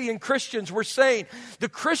Corinthian Christians were saying. The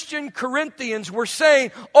Christian Corinthians were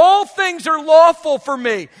saying, all things are lawful for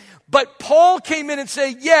me. But Paul came in and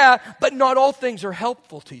said, yeah, but not all things are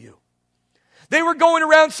helpful to you. They were going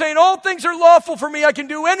around saying, all things are lawful for me, I can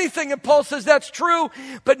do anything. And Paul says, that's true,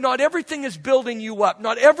 but not everything is building you up.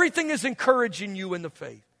 Not everything is encouraging you in the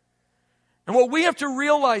faith. And what we have to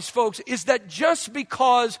realize, folks, is that just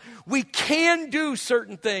because we can do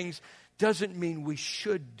certain things doesn't mean we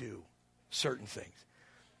should do certain things.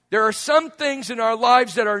 There are some things in our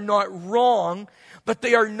lives that are not wrong, but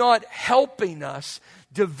they are not helping us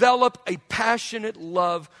develop a passionate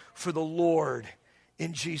love for the Lord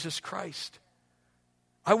in Jesus Christ.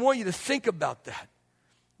 I want you to think about that.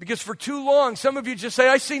 Because for too long, some of you just say,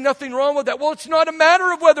 I see nothing wrong with that. Well, it's not a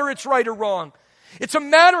matter of whether it's right or wrong. It's a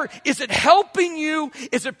matter, is it helping you?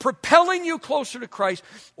 Is it propelling you closer to Christ?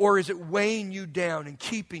 Or is it weighing you down and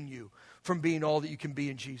keeping you from being all that you can be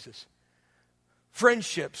in Jesus?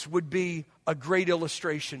 Friendships would be a great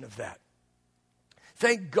illustration of that.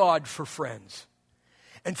 Thank God for friends.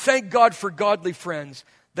 And thank God for godly friends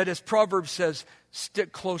that, as Proverbs says,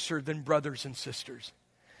 stick closer than brothers and sisters.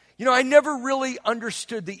 You know, I never really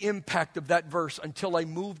understood the impact of that verse until I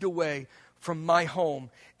moved away from my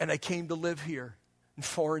home and I came to live here in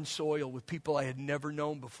foreign soil with people I had never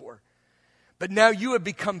known before. But now you have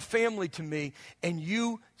become family to me, and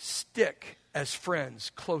you stick as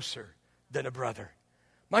friends closer than a brother.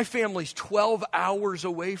 My family's 12 hours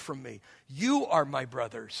away from me. You are my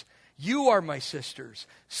brothers. You are my sisters.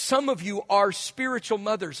 Some of you are spiritual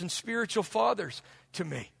mothers and spiritual fathers to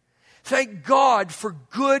me. Thank God for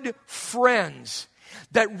good friends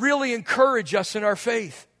that really encourage us in our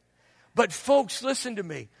faith. But folks, listen to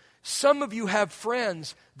me. Some of you have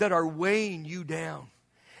friends that are weighing you down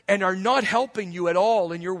and are not helping you at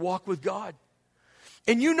all in your walk with God.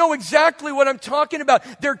 And you know exactly what I'm talking about.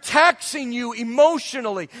 They're taxing you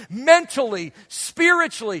emotionally, mentally,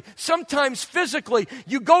 spiritually, sometimes physically.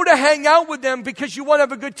 You go to hang out with them because you want to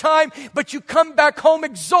have a good time, but you come back home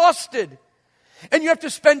exhausted. And you have to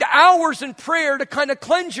spend hours in prayer to kind of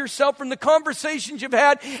cleanse yourself from the conversations you've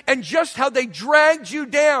had and just how they dragged you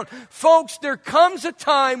down. Folks, there comes a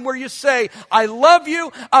time where you say, I love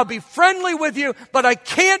you, I'll be friendly with you, but I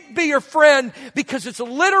can't be your friend because it's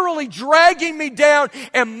literally dragging me down,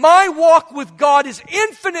 and my walk with God is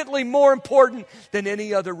infinitely more important than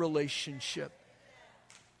any other relationship.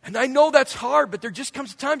 And I know that's hard, but there just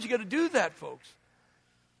comes a time you got to do that, folks.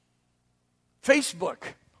 Facebook.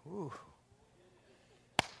 Ooh.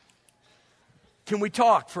 Can we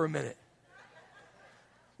talk for a minute?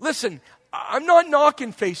 Listen, I'm not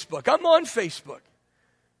knocking Facebook. I'm on Facebook.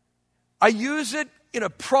 I use it in a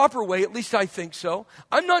proper way, at least I think so.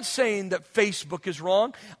 I'm not saying that Facebook is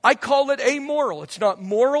wrong. I call it amoral. It's not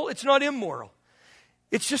moral, it's not immoral.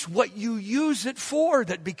 It's just what you use it for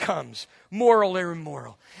that becomes moral or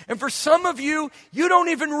immoral. And for some of you, you don't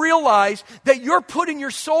even realize that you're putting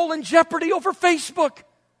your soul in jeopardy over Facebook.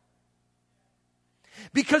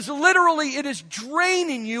 Because literally it is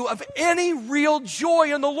draining you of any real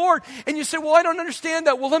joy in the Lord. And you say, well, I don't understand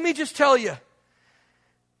that. Well, let me just tell you.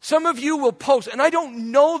 Some of you will post, and I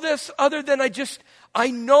don't know this other than I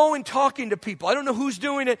know in talking to people. I don't know who's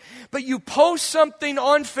doing it, but you post something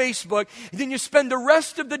on Facebook, and then you spend the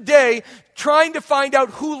rest of the day trying to find out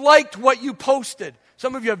who liked what you posted.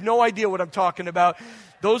 Some of you have no idea what I'm talking about.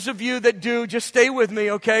 Those of you that do, just stay with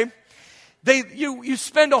me, okay? You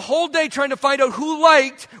spend a whole day trying to find out who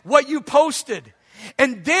liked what you posted.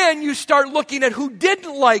 And then you start looking at who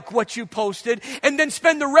didn't like what you posted, and then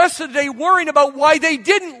spend the rest of the day worrying about why they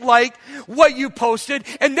didn't like what you posted.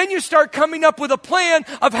 And then you start coming up with a plan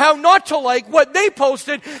of how not to like what they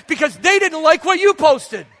posted because they didn't like what you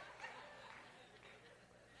posted.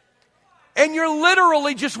 And you're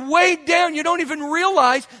literally just weighed down. You don't even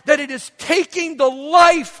realize that it is taking the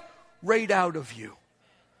life right out of you.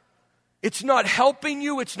 It's not helping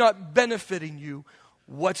you. It's not benefiting you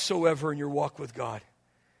whatsoever in your walk with God.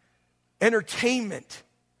 Entertainment.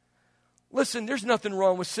 Listen, there's nothing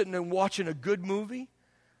wrong with sitting and watching a good movie.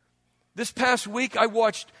 This past week, I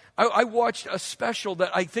watched a special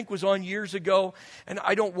that I think was on years ago, and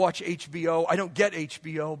I don't watch HBO. I don't get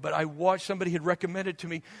HBO, but I watched, somebody had recommended to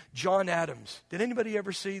me, John Adams. Did anybody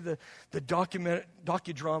ever see the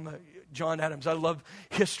docudrama, John Adams. I love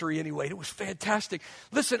history anyway. It was fantastic.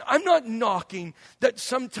 Listen, I'm not knocking that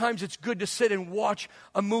sometimes it's good to sit and watch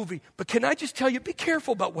a movie. But can I just tell you, be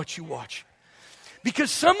careful about what you watch.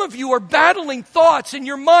 Because some of you are battling thoughts in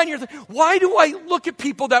your mind. You're thinking, why do I look at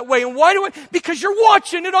people that way? And why do I? Because you're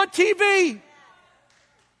watching it on TV.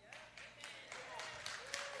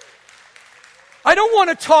 I don't want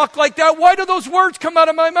to talk like that. Why do those words come out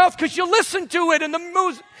of my mouth? Because you listen to it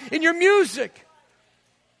in your music.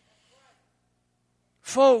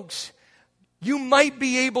 Folks, you might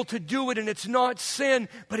be able to do it and it's not sin,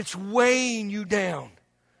 but it's weighing you down.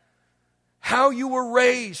 How you were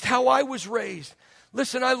raised, how I was raised.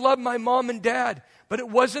 Listen, I love my mom and dad, but it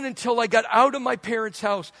wasn't until I got out of my parents'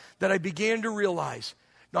 house that I began to realize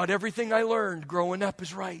not everything I learned growing up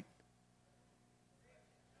is right.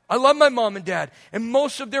 I love my mom and dad, and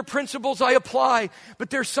most of their principles I apply, but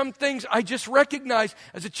there's some things I just recognize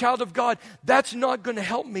as a child of God, that's not going to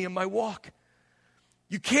help me in my walk.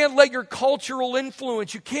 You can't let your cultural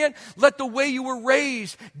influence, you can't let the way you were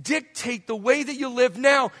raised dictate the way that you live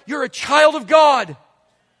now. You're a child of God.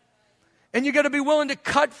 And you got to be willing to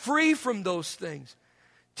cut free from those things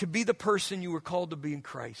to be the person you were called to be in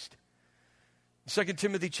Christ. 2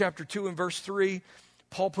 Timothy chapter 2 and verse 3,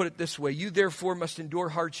 Paul put it this way, you therefore must endure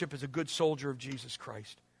hardship as a good soldier of Jesus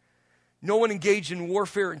Christ. No one engaged in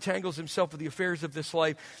warfare entangles himself with the affairs of this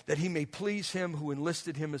life, that he may please him who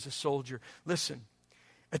enlisted him as a soldier. Listen,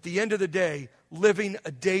 at the end of the day, living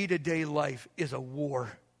a day-to-day life is a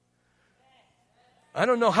war. I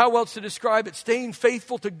don't know how else to describe it. Staying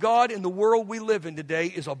faithful to God in the world we live in today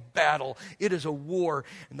is a battle. It is a war.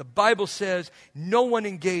 And the Bible says no one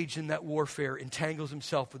engaged in that warfare entangles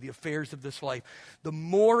himself with the affairs of this life. The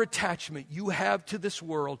more attachment you have to this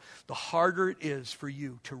world, the harder it is for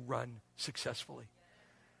you to run successfully.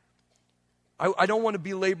 I don't want to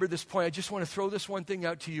belabor this point. I just want to throw this one thing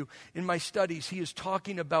out to you. In my studies, he is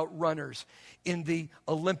talking about runners in the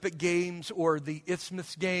Olympic Games or the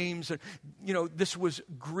Isthmus Games. You know, this was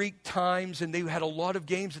Greek times, and they had a lot of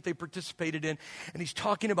games that they participated in. And he's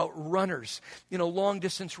talking about runners, long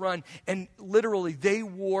distance run. And literally, they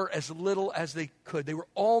wore as little as they could. They were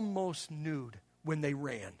almost nude when they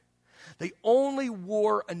ran. They only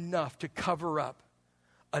wore enough to cover up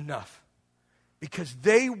enough, because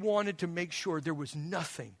they wanted to make sure there was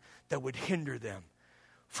nothing that would hinder them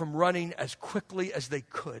from running as quickly as they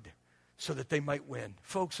could so that they might win.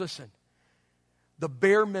 Folks, listen. The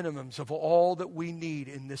bare minimums of all that we need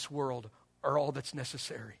in this world are all that's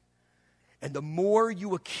necessary. And the more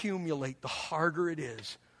you accumulate, the harder it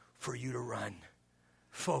is for you to run.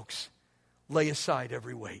 Folks, lay aside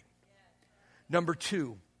every weight. Number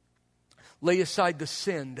 2, lay aside the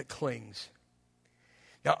sin that clings.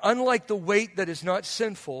 Now, unlike the weight that is not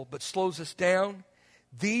sinful but slows us down,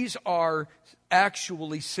 these are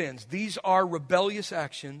actually sins. These are rebellious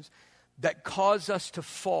actions that cause us to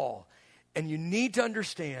fall. And you need to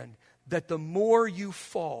understand that the more you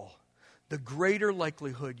fall, the greater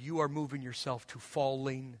likelihood you are moving yourself to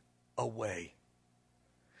falling away.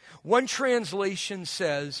 One translation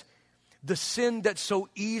says, the sin that so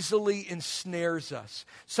easily ensnares us.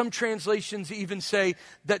 Some translations even say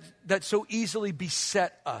that so easily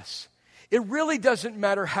beset us. It really doesn't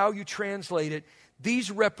matter how you translate it.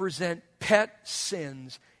 These represent pet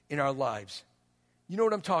sins in our lives. You know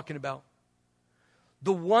what I'm talking about?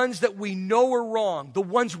 The ones that we know are wrong, the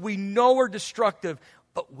ones we know are destructive,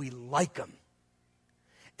 but we like them.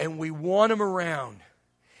 And we want them around.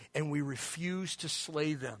 And we refuse to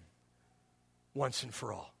slay them once and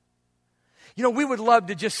for all. We would love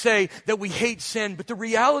to just say that we hate sin, but the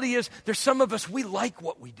reality is there's some of us, we like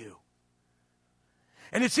what we do.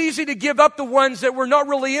 And it's easy to give up the ones that we're not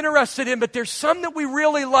really interested in, but there's some that we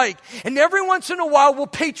really like. And every once in a while we'll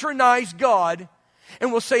patronize God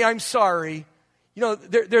and we'll say, I'm sorry.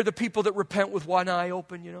 They're the people that repent with one eye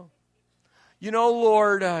open,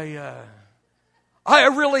 Lord, I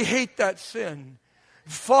really hate that sin.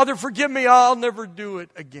 Father, forgive me, I'll never do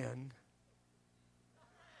it again.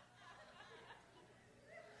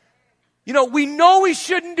 We know we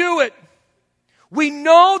shouldn't do it. We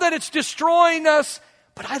know that it's destroying us,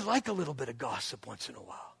 but I like a little bit of gossip once in a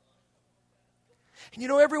while. And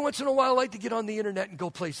every once in a while I like to get on the internet and go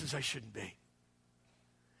places I shouldn't be.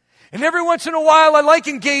 And every once in a while I like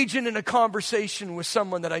engaging in a conversation with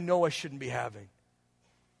someone that I know I shouldn't be having.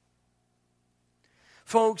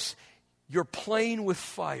 Folks, you're playing with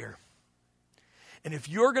fire. And if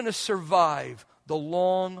you're going to survive the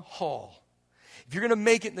long haul, if you're going to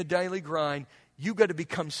make it in the daily grind, you've got to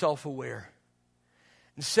become self-aware.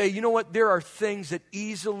 and say, you know what, there are things that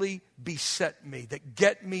easily beset me, that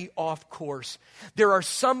get me off course. There are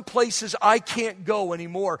some places I can't go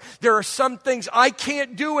anymore. There are some things I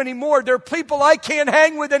can't do anymore. There are people I can't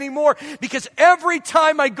hang with anymore, because every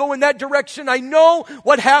time I go in that direction, I know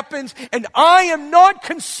what happens, and I am not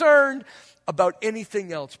concerned about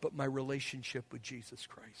anything else but my relationship with Jesus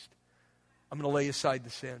Christ. I'm going to lay aside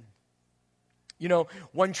the sin. You know,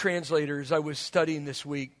 one translator, as I was studying this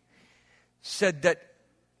week, said that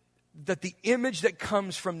the image that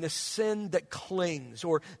comes from this sin that clings,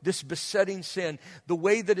 or this besetting sin, the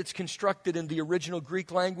way that it's constructed in the original Greek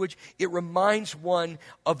language, it reminds one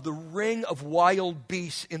of the ring of wild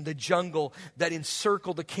beasts in the jungle that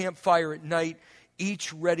encircle the campfire at night,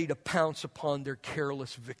 each ready to pounce upon their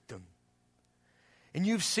careless victim. And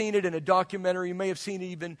you've seen it in a documentary. You may have seen it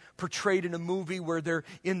even portrayed in a movie where they're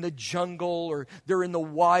in the jungle or they're in the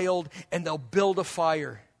wild, and they'll build a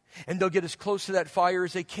fire. And they'll get as close to that fire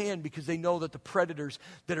as they can, because they know that the predators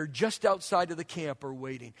that are just outside of the camp are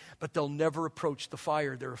waiting. But they'll never approach the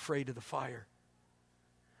fire. They're afraid of the fire.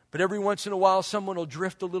 But every once in a while, someone will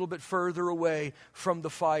drift a little bit further away from the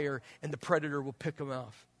fire, and the predator will pick them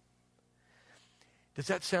off. Does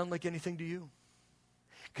that sound like anything to you?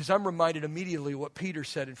 Because I'm reminded immediately what Peter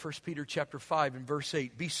said in 1 Peter chapter 5 and verse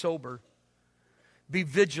 8. Be sober. Be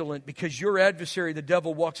vigilant, because your adversary, the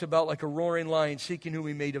devil, walks about like a roaring lion, seeking whom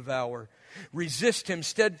he may devour. Resist him,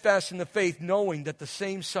 steadfast in the faith, knowing that the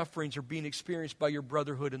same sufferings are being experienced by your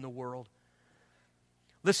brotherhood in the world.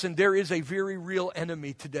 Listen, there is a very real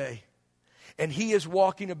enemy today, and he is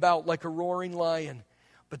walking about like a roaring lion.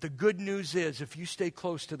 But the good news is, if you stay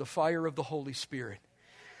close to the fire of the Holy Spirit,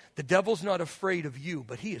 the devil's not afraid of you,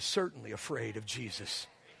 but he is certainly afraid of Jesus.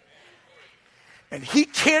 And he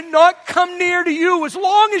cannot come near to you as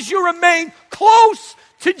long as you remain close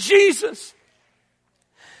to Jesus.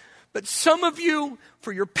 But some of you,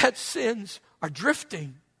 for your pet sins, are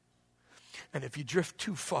drifting. And if you drift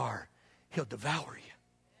too far, he'll devour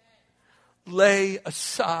you. Lay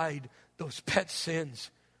aside those pet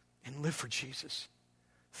sins and live for Jesus.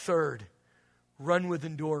 Third, run with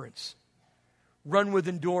endurance. Run with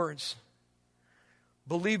endurance.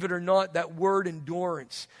 Believe it or not, that word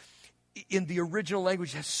endurance in the original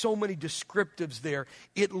language has so many descriptives there.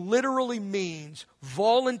 It literally means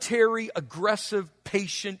voluntary, aggressive,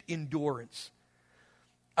 patient endurance.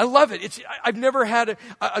 I love it. I've never had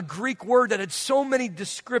a Greek word that had so many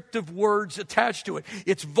descriptive words attached to it.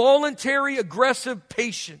 It's voluntary, aggressive,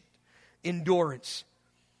 patient endurance.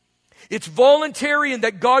 It's voluntary in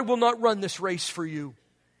that God will not run this race for you.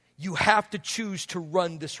 You have to choose to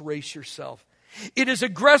run this race yourself. It is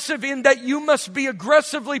aggressive in that you must be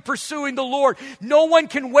aggressively pursuing the Lord. No one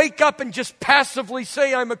can wake up and just passively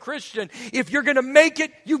say, I'm a Christian. If you're going to make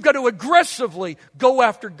it, you've got to aggressively go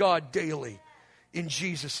after God daily in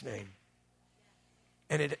Jesus' name.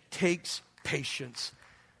 And it takes patience.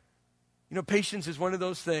 You know, patience is one of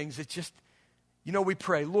those things that just, you know, we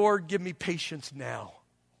pray, Lord, give me patience now.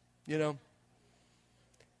 You know,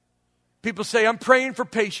 people say, I'm praying for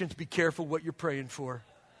patience. Be careful what you're praying for.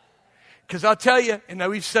 Because I'll tell you, and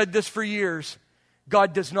we've said this for years,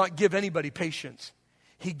 God does not give anybody patience.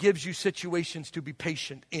 He gives you situations to be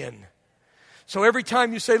patient in. So every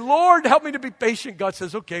time you say, Lord, help me to be patient, God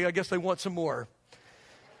says, okay, I guess I want some more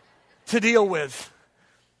to deal with.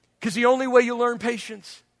 Because the only way you learn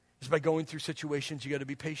patience is by going through situations you got to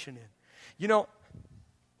be patient in. You know,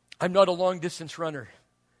 I'm not a long distance runner,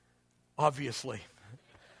 obviously.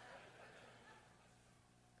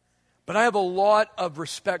 But I have a lot of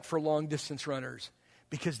respect for long-distance runners,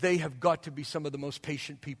 because they have got to be some of the most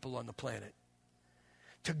patient people on the planet.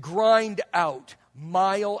 To grind out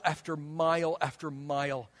mile after mile after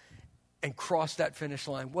mile and cross that finish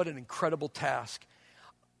line, what an incredible task.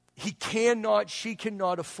 She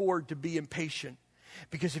cannot afford to be impatient,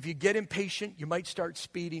 because if you get impatient, you might start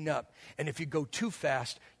speeding up. And if you go too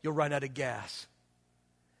fast, you'll run out of gas.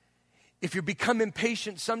 If you become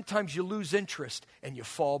impatient, sometimes you lose interest and you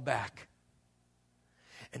fall back.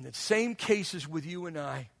 And the same case is with you and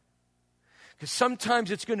I. Because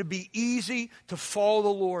sometimes it's going to be easy to follow the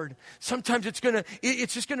Lord. Sometimes it's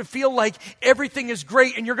just going to feel like everything is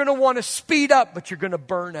great and you're going to want to speed up, but you're going to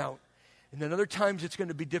burn out. And then other times it's going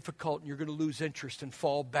to be difficult and you're going to lose interest and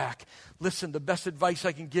fall back. Listen, the best advice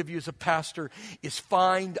I can give you as a pastor is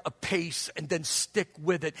find a pace and then stick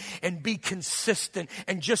with it and be consistent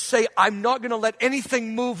and just say, I'm not going to let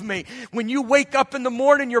anything move me. When you wake up in the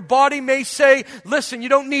morning, your body may say, listen, you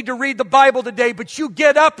don't need to read the Bible today, but you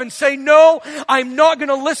get up and say, no, I'm not going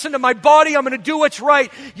to listen to my body. I'm going to do what's right.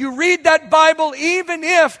 You read that Bible even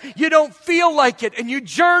if you don't feel like it, and you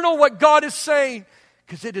journal what God is saying,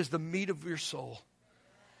 because it is the meat of your soul.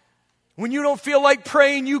 When you don't feel like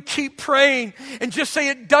praying, you keep praying and just say,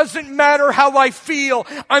 it doesn't matter how I feel.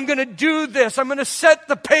 I'm going to do this. I'm going to set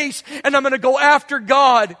the pace and I'm going to go after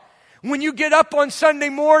God. When you get up on Sunday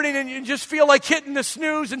morning and you just feel like hitting the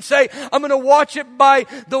snooze and say, I'm going to watch it by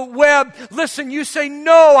the web. Listen, you say,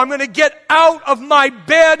 no, I'm going to get out of my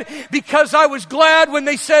bed because I was glad when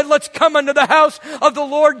they said, let's come unto the house of the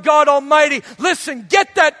Lord God Almighty. Listen,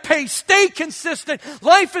 get that pace. Stay consistent.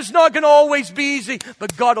 Life is not going to always be easy,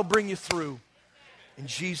 but God will bring you through. In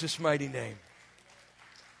Jesus' mighty name.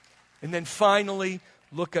 And then finally,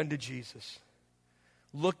 look unto Jesus.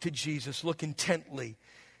 Look to Jesus. Look intently.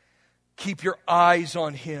 Keep your eyes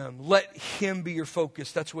on Him. Let Him be your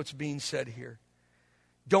focus. That's what's being said here.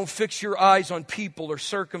 Don't fix your eyes on people or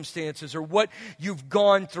circumstances or what you've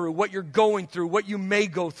gone through, what you're going through, what you may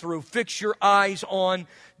go through. Fix your eyes on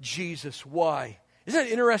Jesus. Why? Isn't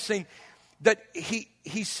it interesting that he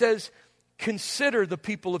says, consider the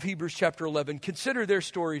people of Hebrews chapter 11. Consider their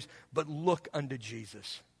stories, but look unto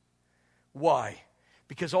Jesus. Why?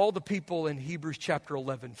 Because all the people in Hebrews chapter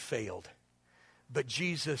 11 failed. But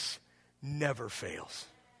Jesus never fails.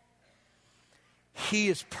 He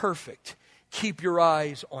is perfect. Keep your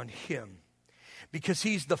eyes on Him because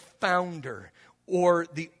He's the founder or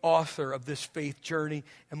the author of this faith journey,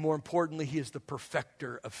 and more importantly, He is the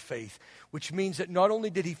perfecter of faith, which means that not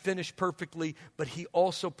only did He finish perfectly, but He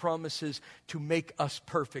also promises to make us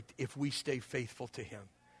perfect if we stay faithful to Him.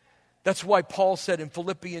 That's why Paul said in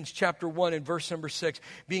Philippians chapter 1 and verse number 6,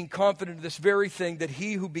 being confident of this very thing, that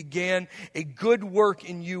He who began a good work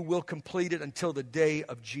in you will complete it until the day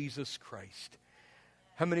of Jesus Christ.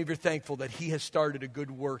 How many of you are thankful that He has started a good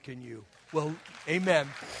work in you? Well, amen.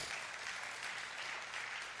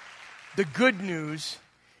 The good news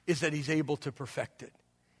is that He's able to perfect it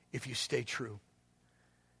if you stay true.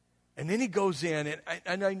 And then He goes in,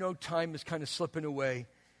 and I know time is kind of slipping away,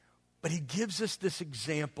 but He gives us this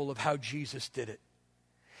example of how Jesus did it.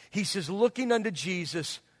 He says, looking unto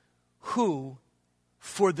Jesus, who,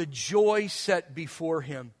 for the joy set before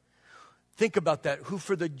Him. Think about that. Who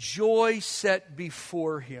for the joy set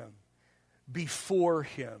before Him. Before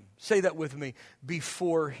Him. Say that with me.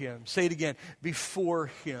 Before Him. Say it again. Before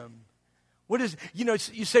Him. What is,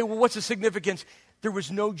 you say, well, what's the significance? There was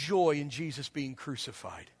no joy in Jesus being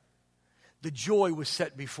crucified. The joy was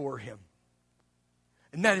set before Him.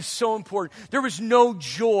 And that is so important. There was no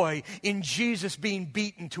joy in Jesus being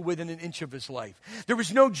beaten to within an inch of His life. There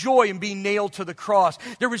was no joy in being nailed to the cross.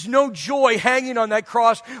 There was no joy hanging on that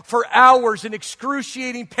cross for hours in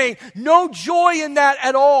excruciating pain. No joy in that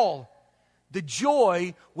at all. The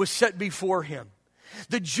joy was set before Him.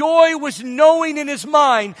 The joy was knowing in His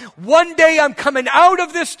mind, one day I'm coming out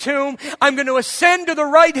of this tomb, I'm going to ascend to the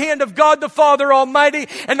right hand of God the Father Almighty,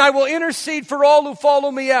 and I will intercede for all who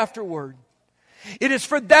follow me afterward. It is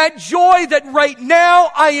for that joy that right now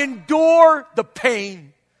I endure the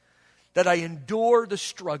pain, that I endure the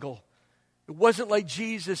struggle. It wasn't like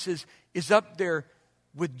Jesus is up there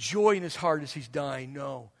with joy in His heart as He's dying.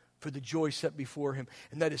 No, for the joy set before Him.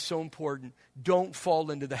 And that is so important. Don't fall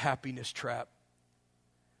into the happiness trap.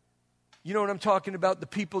 You know what I'm talking about? The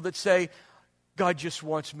people that say, God just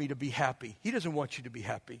wants me to be happy. He doesn't want you to be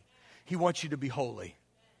happy. He wants you to be holy.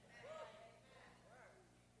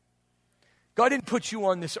 God didn't put you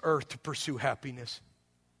on this earth to pursue happiness.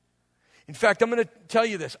 In fact, I'm going to tell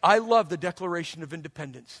you this. I love the Declaration of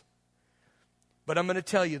Independence. But I'm going to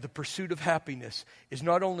tell you, the pursuit of happiness is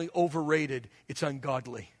not only overrated, it's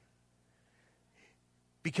ungodly.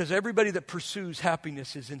 Because everybody that pursues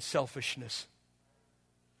happiness is in selfishness.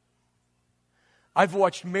 I've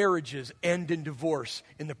watched marriages end in divorce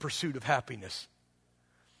in the pursuit of happiness.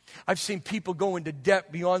 I've seen people go into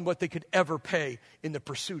debt beyond what they could ever pay in the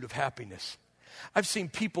pursuit of happiness. I've seen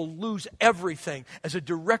people lose everything as a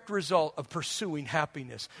direct result of pursuing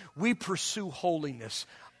happiness. We pursue holiness.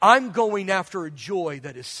 I'm going after a joy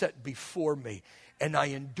that is set before me, and I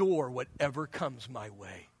endure whatever comes my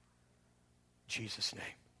way. In Jesus' name.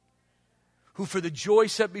 Who for the joy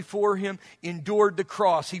set before Him endured the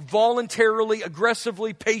cross. He voluntarily,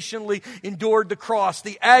 aggressively, patiently endured the cross,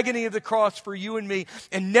 the agony of the cross for you and me,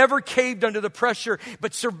 and never caved under the pressure,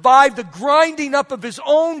 but survived the grinding up of His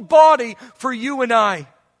own body for you and I.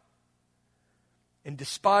 And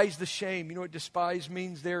despised the shame. You know what despise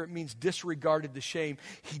means there? It means disregarded the shame.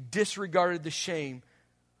 He disregarded the shame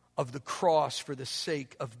of the cross for the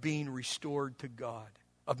sake of being restored to God,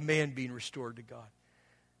 of man being restored to God.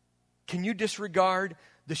 Can you disregard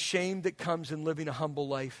the shame that comes in living a humble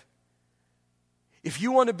life? If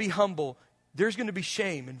you want to be humble, there's going to be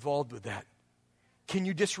shame involved with that. Can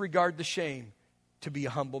you disregard the shame to be a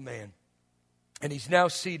humble man? And He's now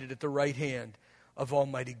seated at the right hand of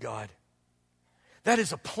Almighty God. That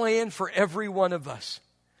is a plan for every one of us.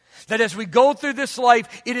 That as we go through this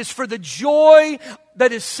life, it is for the joy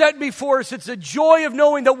that is set before us. It's the joy of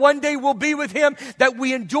knowing that one day we'll be with Him, that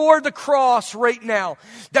we endure the cross right now,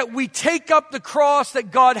 that we take up the cross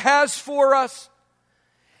that God has for us,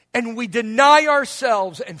 and we deny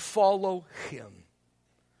ourselves and follow Him.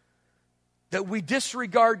 That we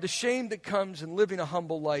disregard the shame that comes in living a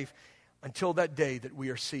humble life until that day that we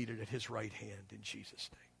are seated at His right hand in Jesus'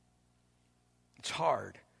 name. It's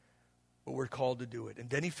hard, but we're called to do it. And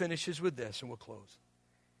then he finishes with this, and we'll close.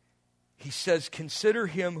 He says, consider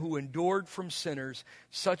him who endured from sinners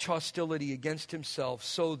such hostility against himself,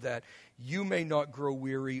 so that you may not grow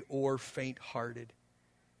weary or faint-hearted.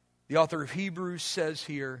 The author of Hebrews says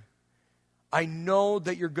here, I know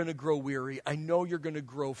that you're going to grow weary. I know you're going to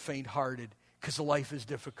grow faint-hearted because life is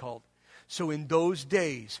difficult. So in those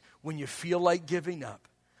days, when you feel like giving up,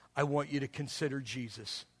 I want you to consider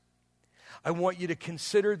Jesus. I want you to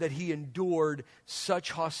consider that He endured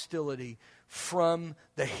such hostility from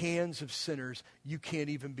the hands of sinners, you can't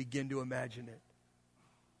even begin to imagine it.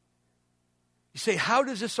 You say, how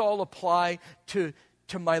does this all apply to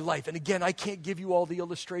my life? And again, I can't give you all the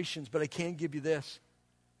illustrations, but I can give you this.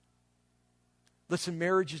 Listen,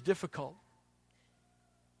 marriage is difficult.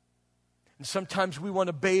 And sometimes we want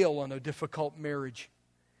to bail on a difficult marriage.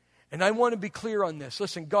 And I want to be clear on this.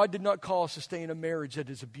 Listen, God did not call us to stay in a marriage that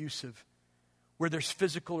is abusive, where there's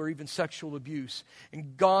physical or even sexual abuse.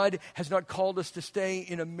 And God has not called us to stay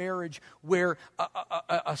in a marriage where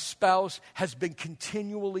a spouse has been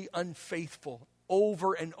continually unfaithful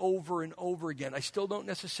over and over and over again. I still don't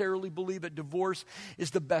necessarily believe that divorce is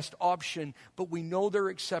the best option, but we know there are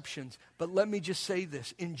exceptions. But let me just say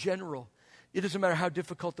this, in general, it doesn't matter how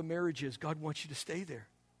difficult the marriage is, God wants you to stay there.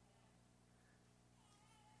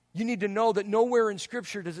 You need to know that nowhere in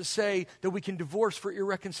Scripture does it say that we can divorce for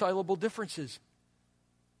irreconcilable differences.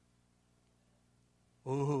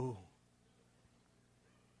 Ooh.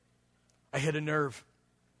 I hit a nerve.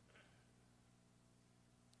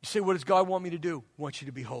 You say, what does God want me to do? He wants you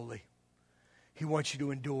to be holy. He wants you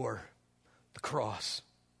to endure the cross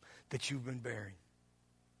that you've been bearing.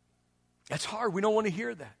 That's hard. We don't want to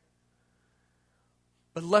hear that.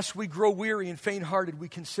 But lest we grow weary and faint-hearted, we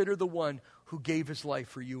consider the one who gave his life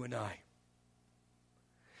for you and I.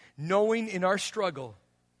 Knowing in our struggle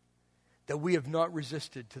that we have not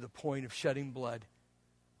resisted to the point of shedding blood.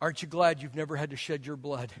 Aren't you glad you've never had to shed your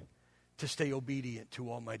blood to stay obedient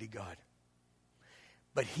to Almighty God?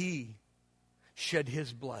 But He shed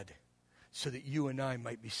His blood so that you and I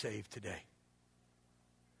might be saved today.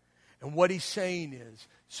 And what He's saying is,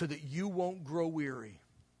 so that you won't grow weary,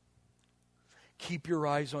 keep your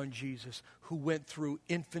eyes on Jesus, who went through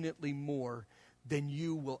infinitely more than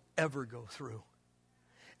you will ever go through.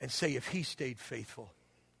 And say, if He stayed faithful,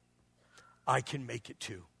 I can make it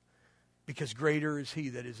too. Because greater is He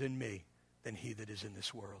that is in me than he that is in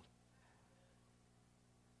this world.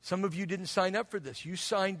 Some of you didn't sign up for this. You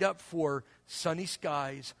signed up for sunny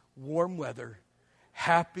skies, warm weather,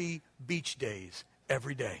 happy beach days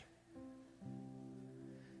every day.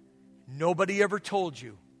 Nobody ever told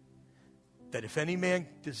you that if any man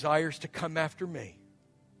desires to come after me,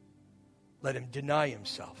 let him deny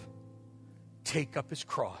himself, take up his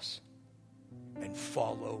cross, and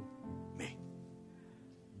follow me.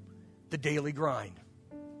 The daily grind.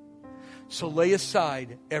 So lay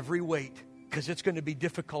aside every weight, because it's going to be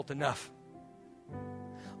difficult enough.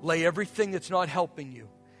 Lay everything that's not helping you,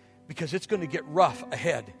 because it's going to get rough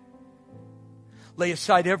ahead. Lay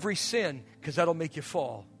aside every sin, because that'll make you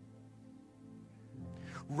fall.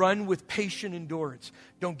 Run with patient endurance.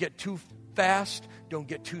 Don't get too fast. Don't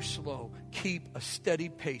get too slow. Keep a steady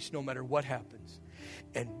pace no matter what happens.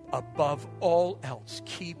 And above all else,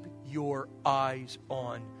 keep your eyes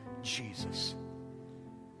on Jesus.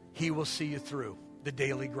 He will see you through the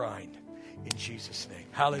daily grind. In Jesus' name.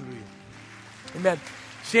 Hallelujah. Amen.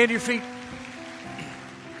 Stand to your feet.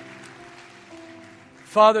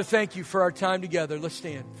 Father, thank you for our time together. Let's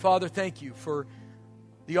stand. Father, thank you for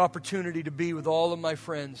the opportunity to be with all of my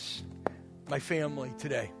friends, my family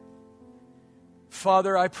today.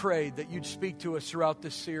 Father, I pray that you'd speak to us throughout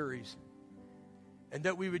this series and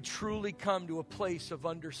that we would truly come to a place of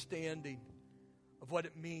understanding of what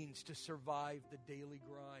it means to survive the daily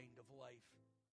grind of life.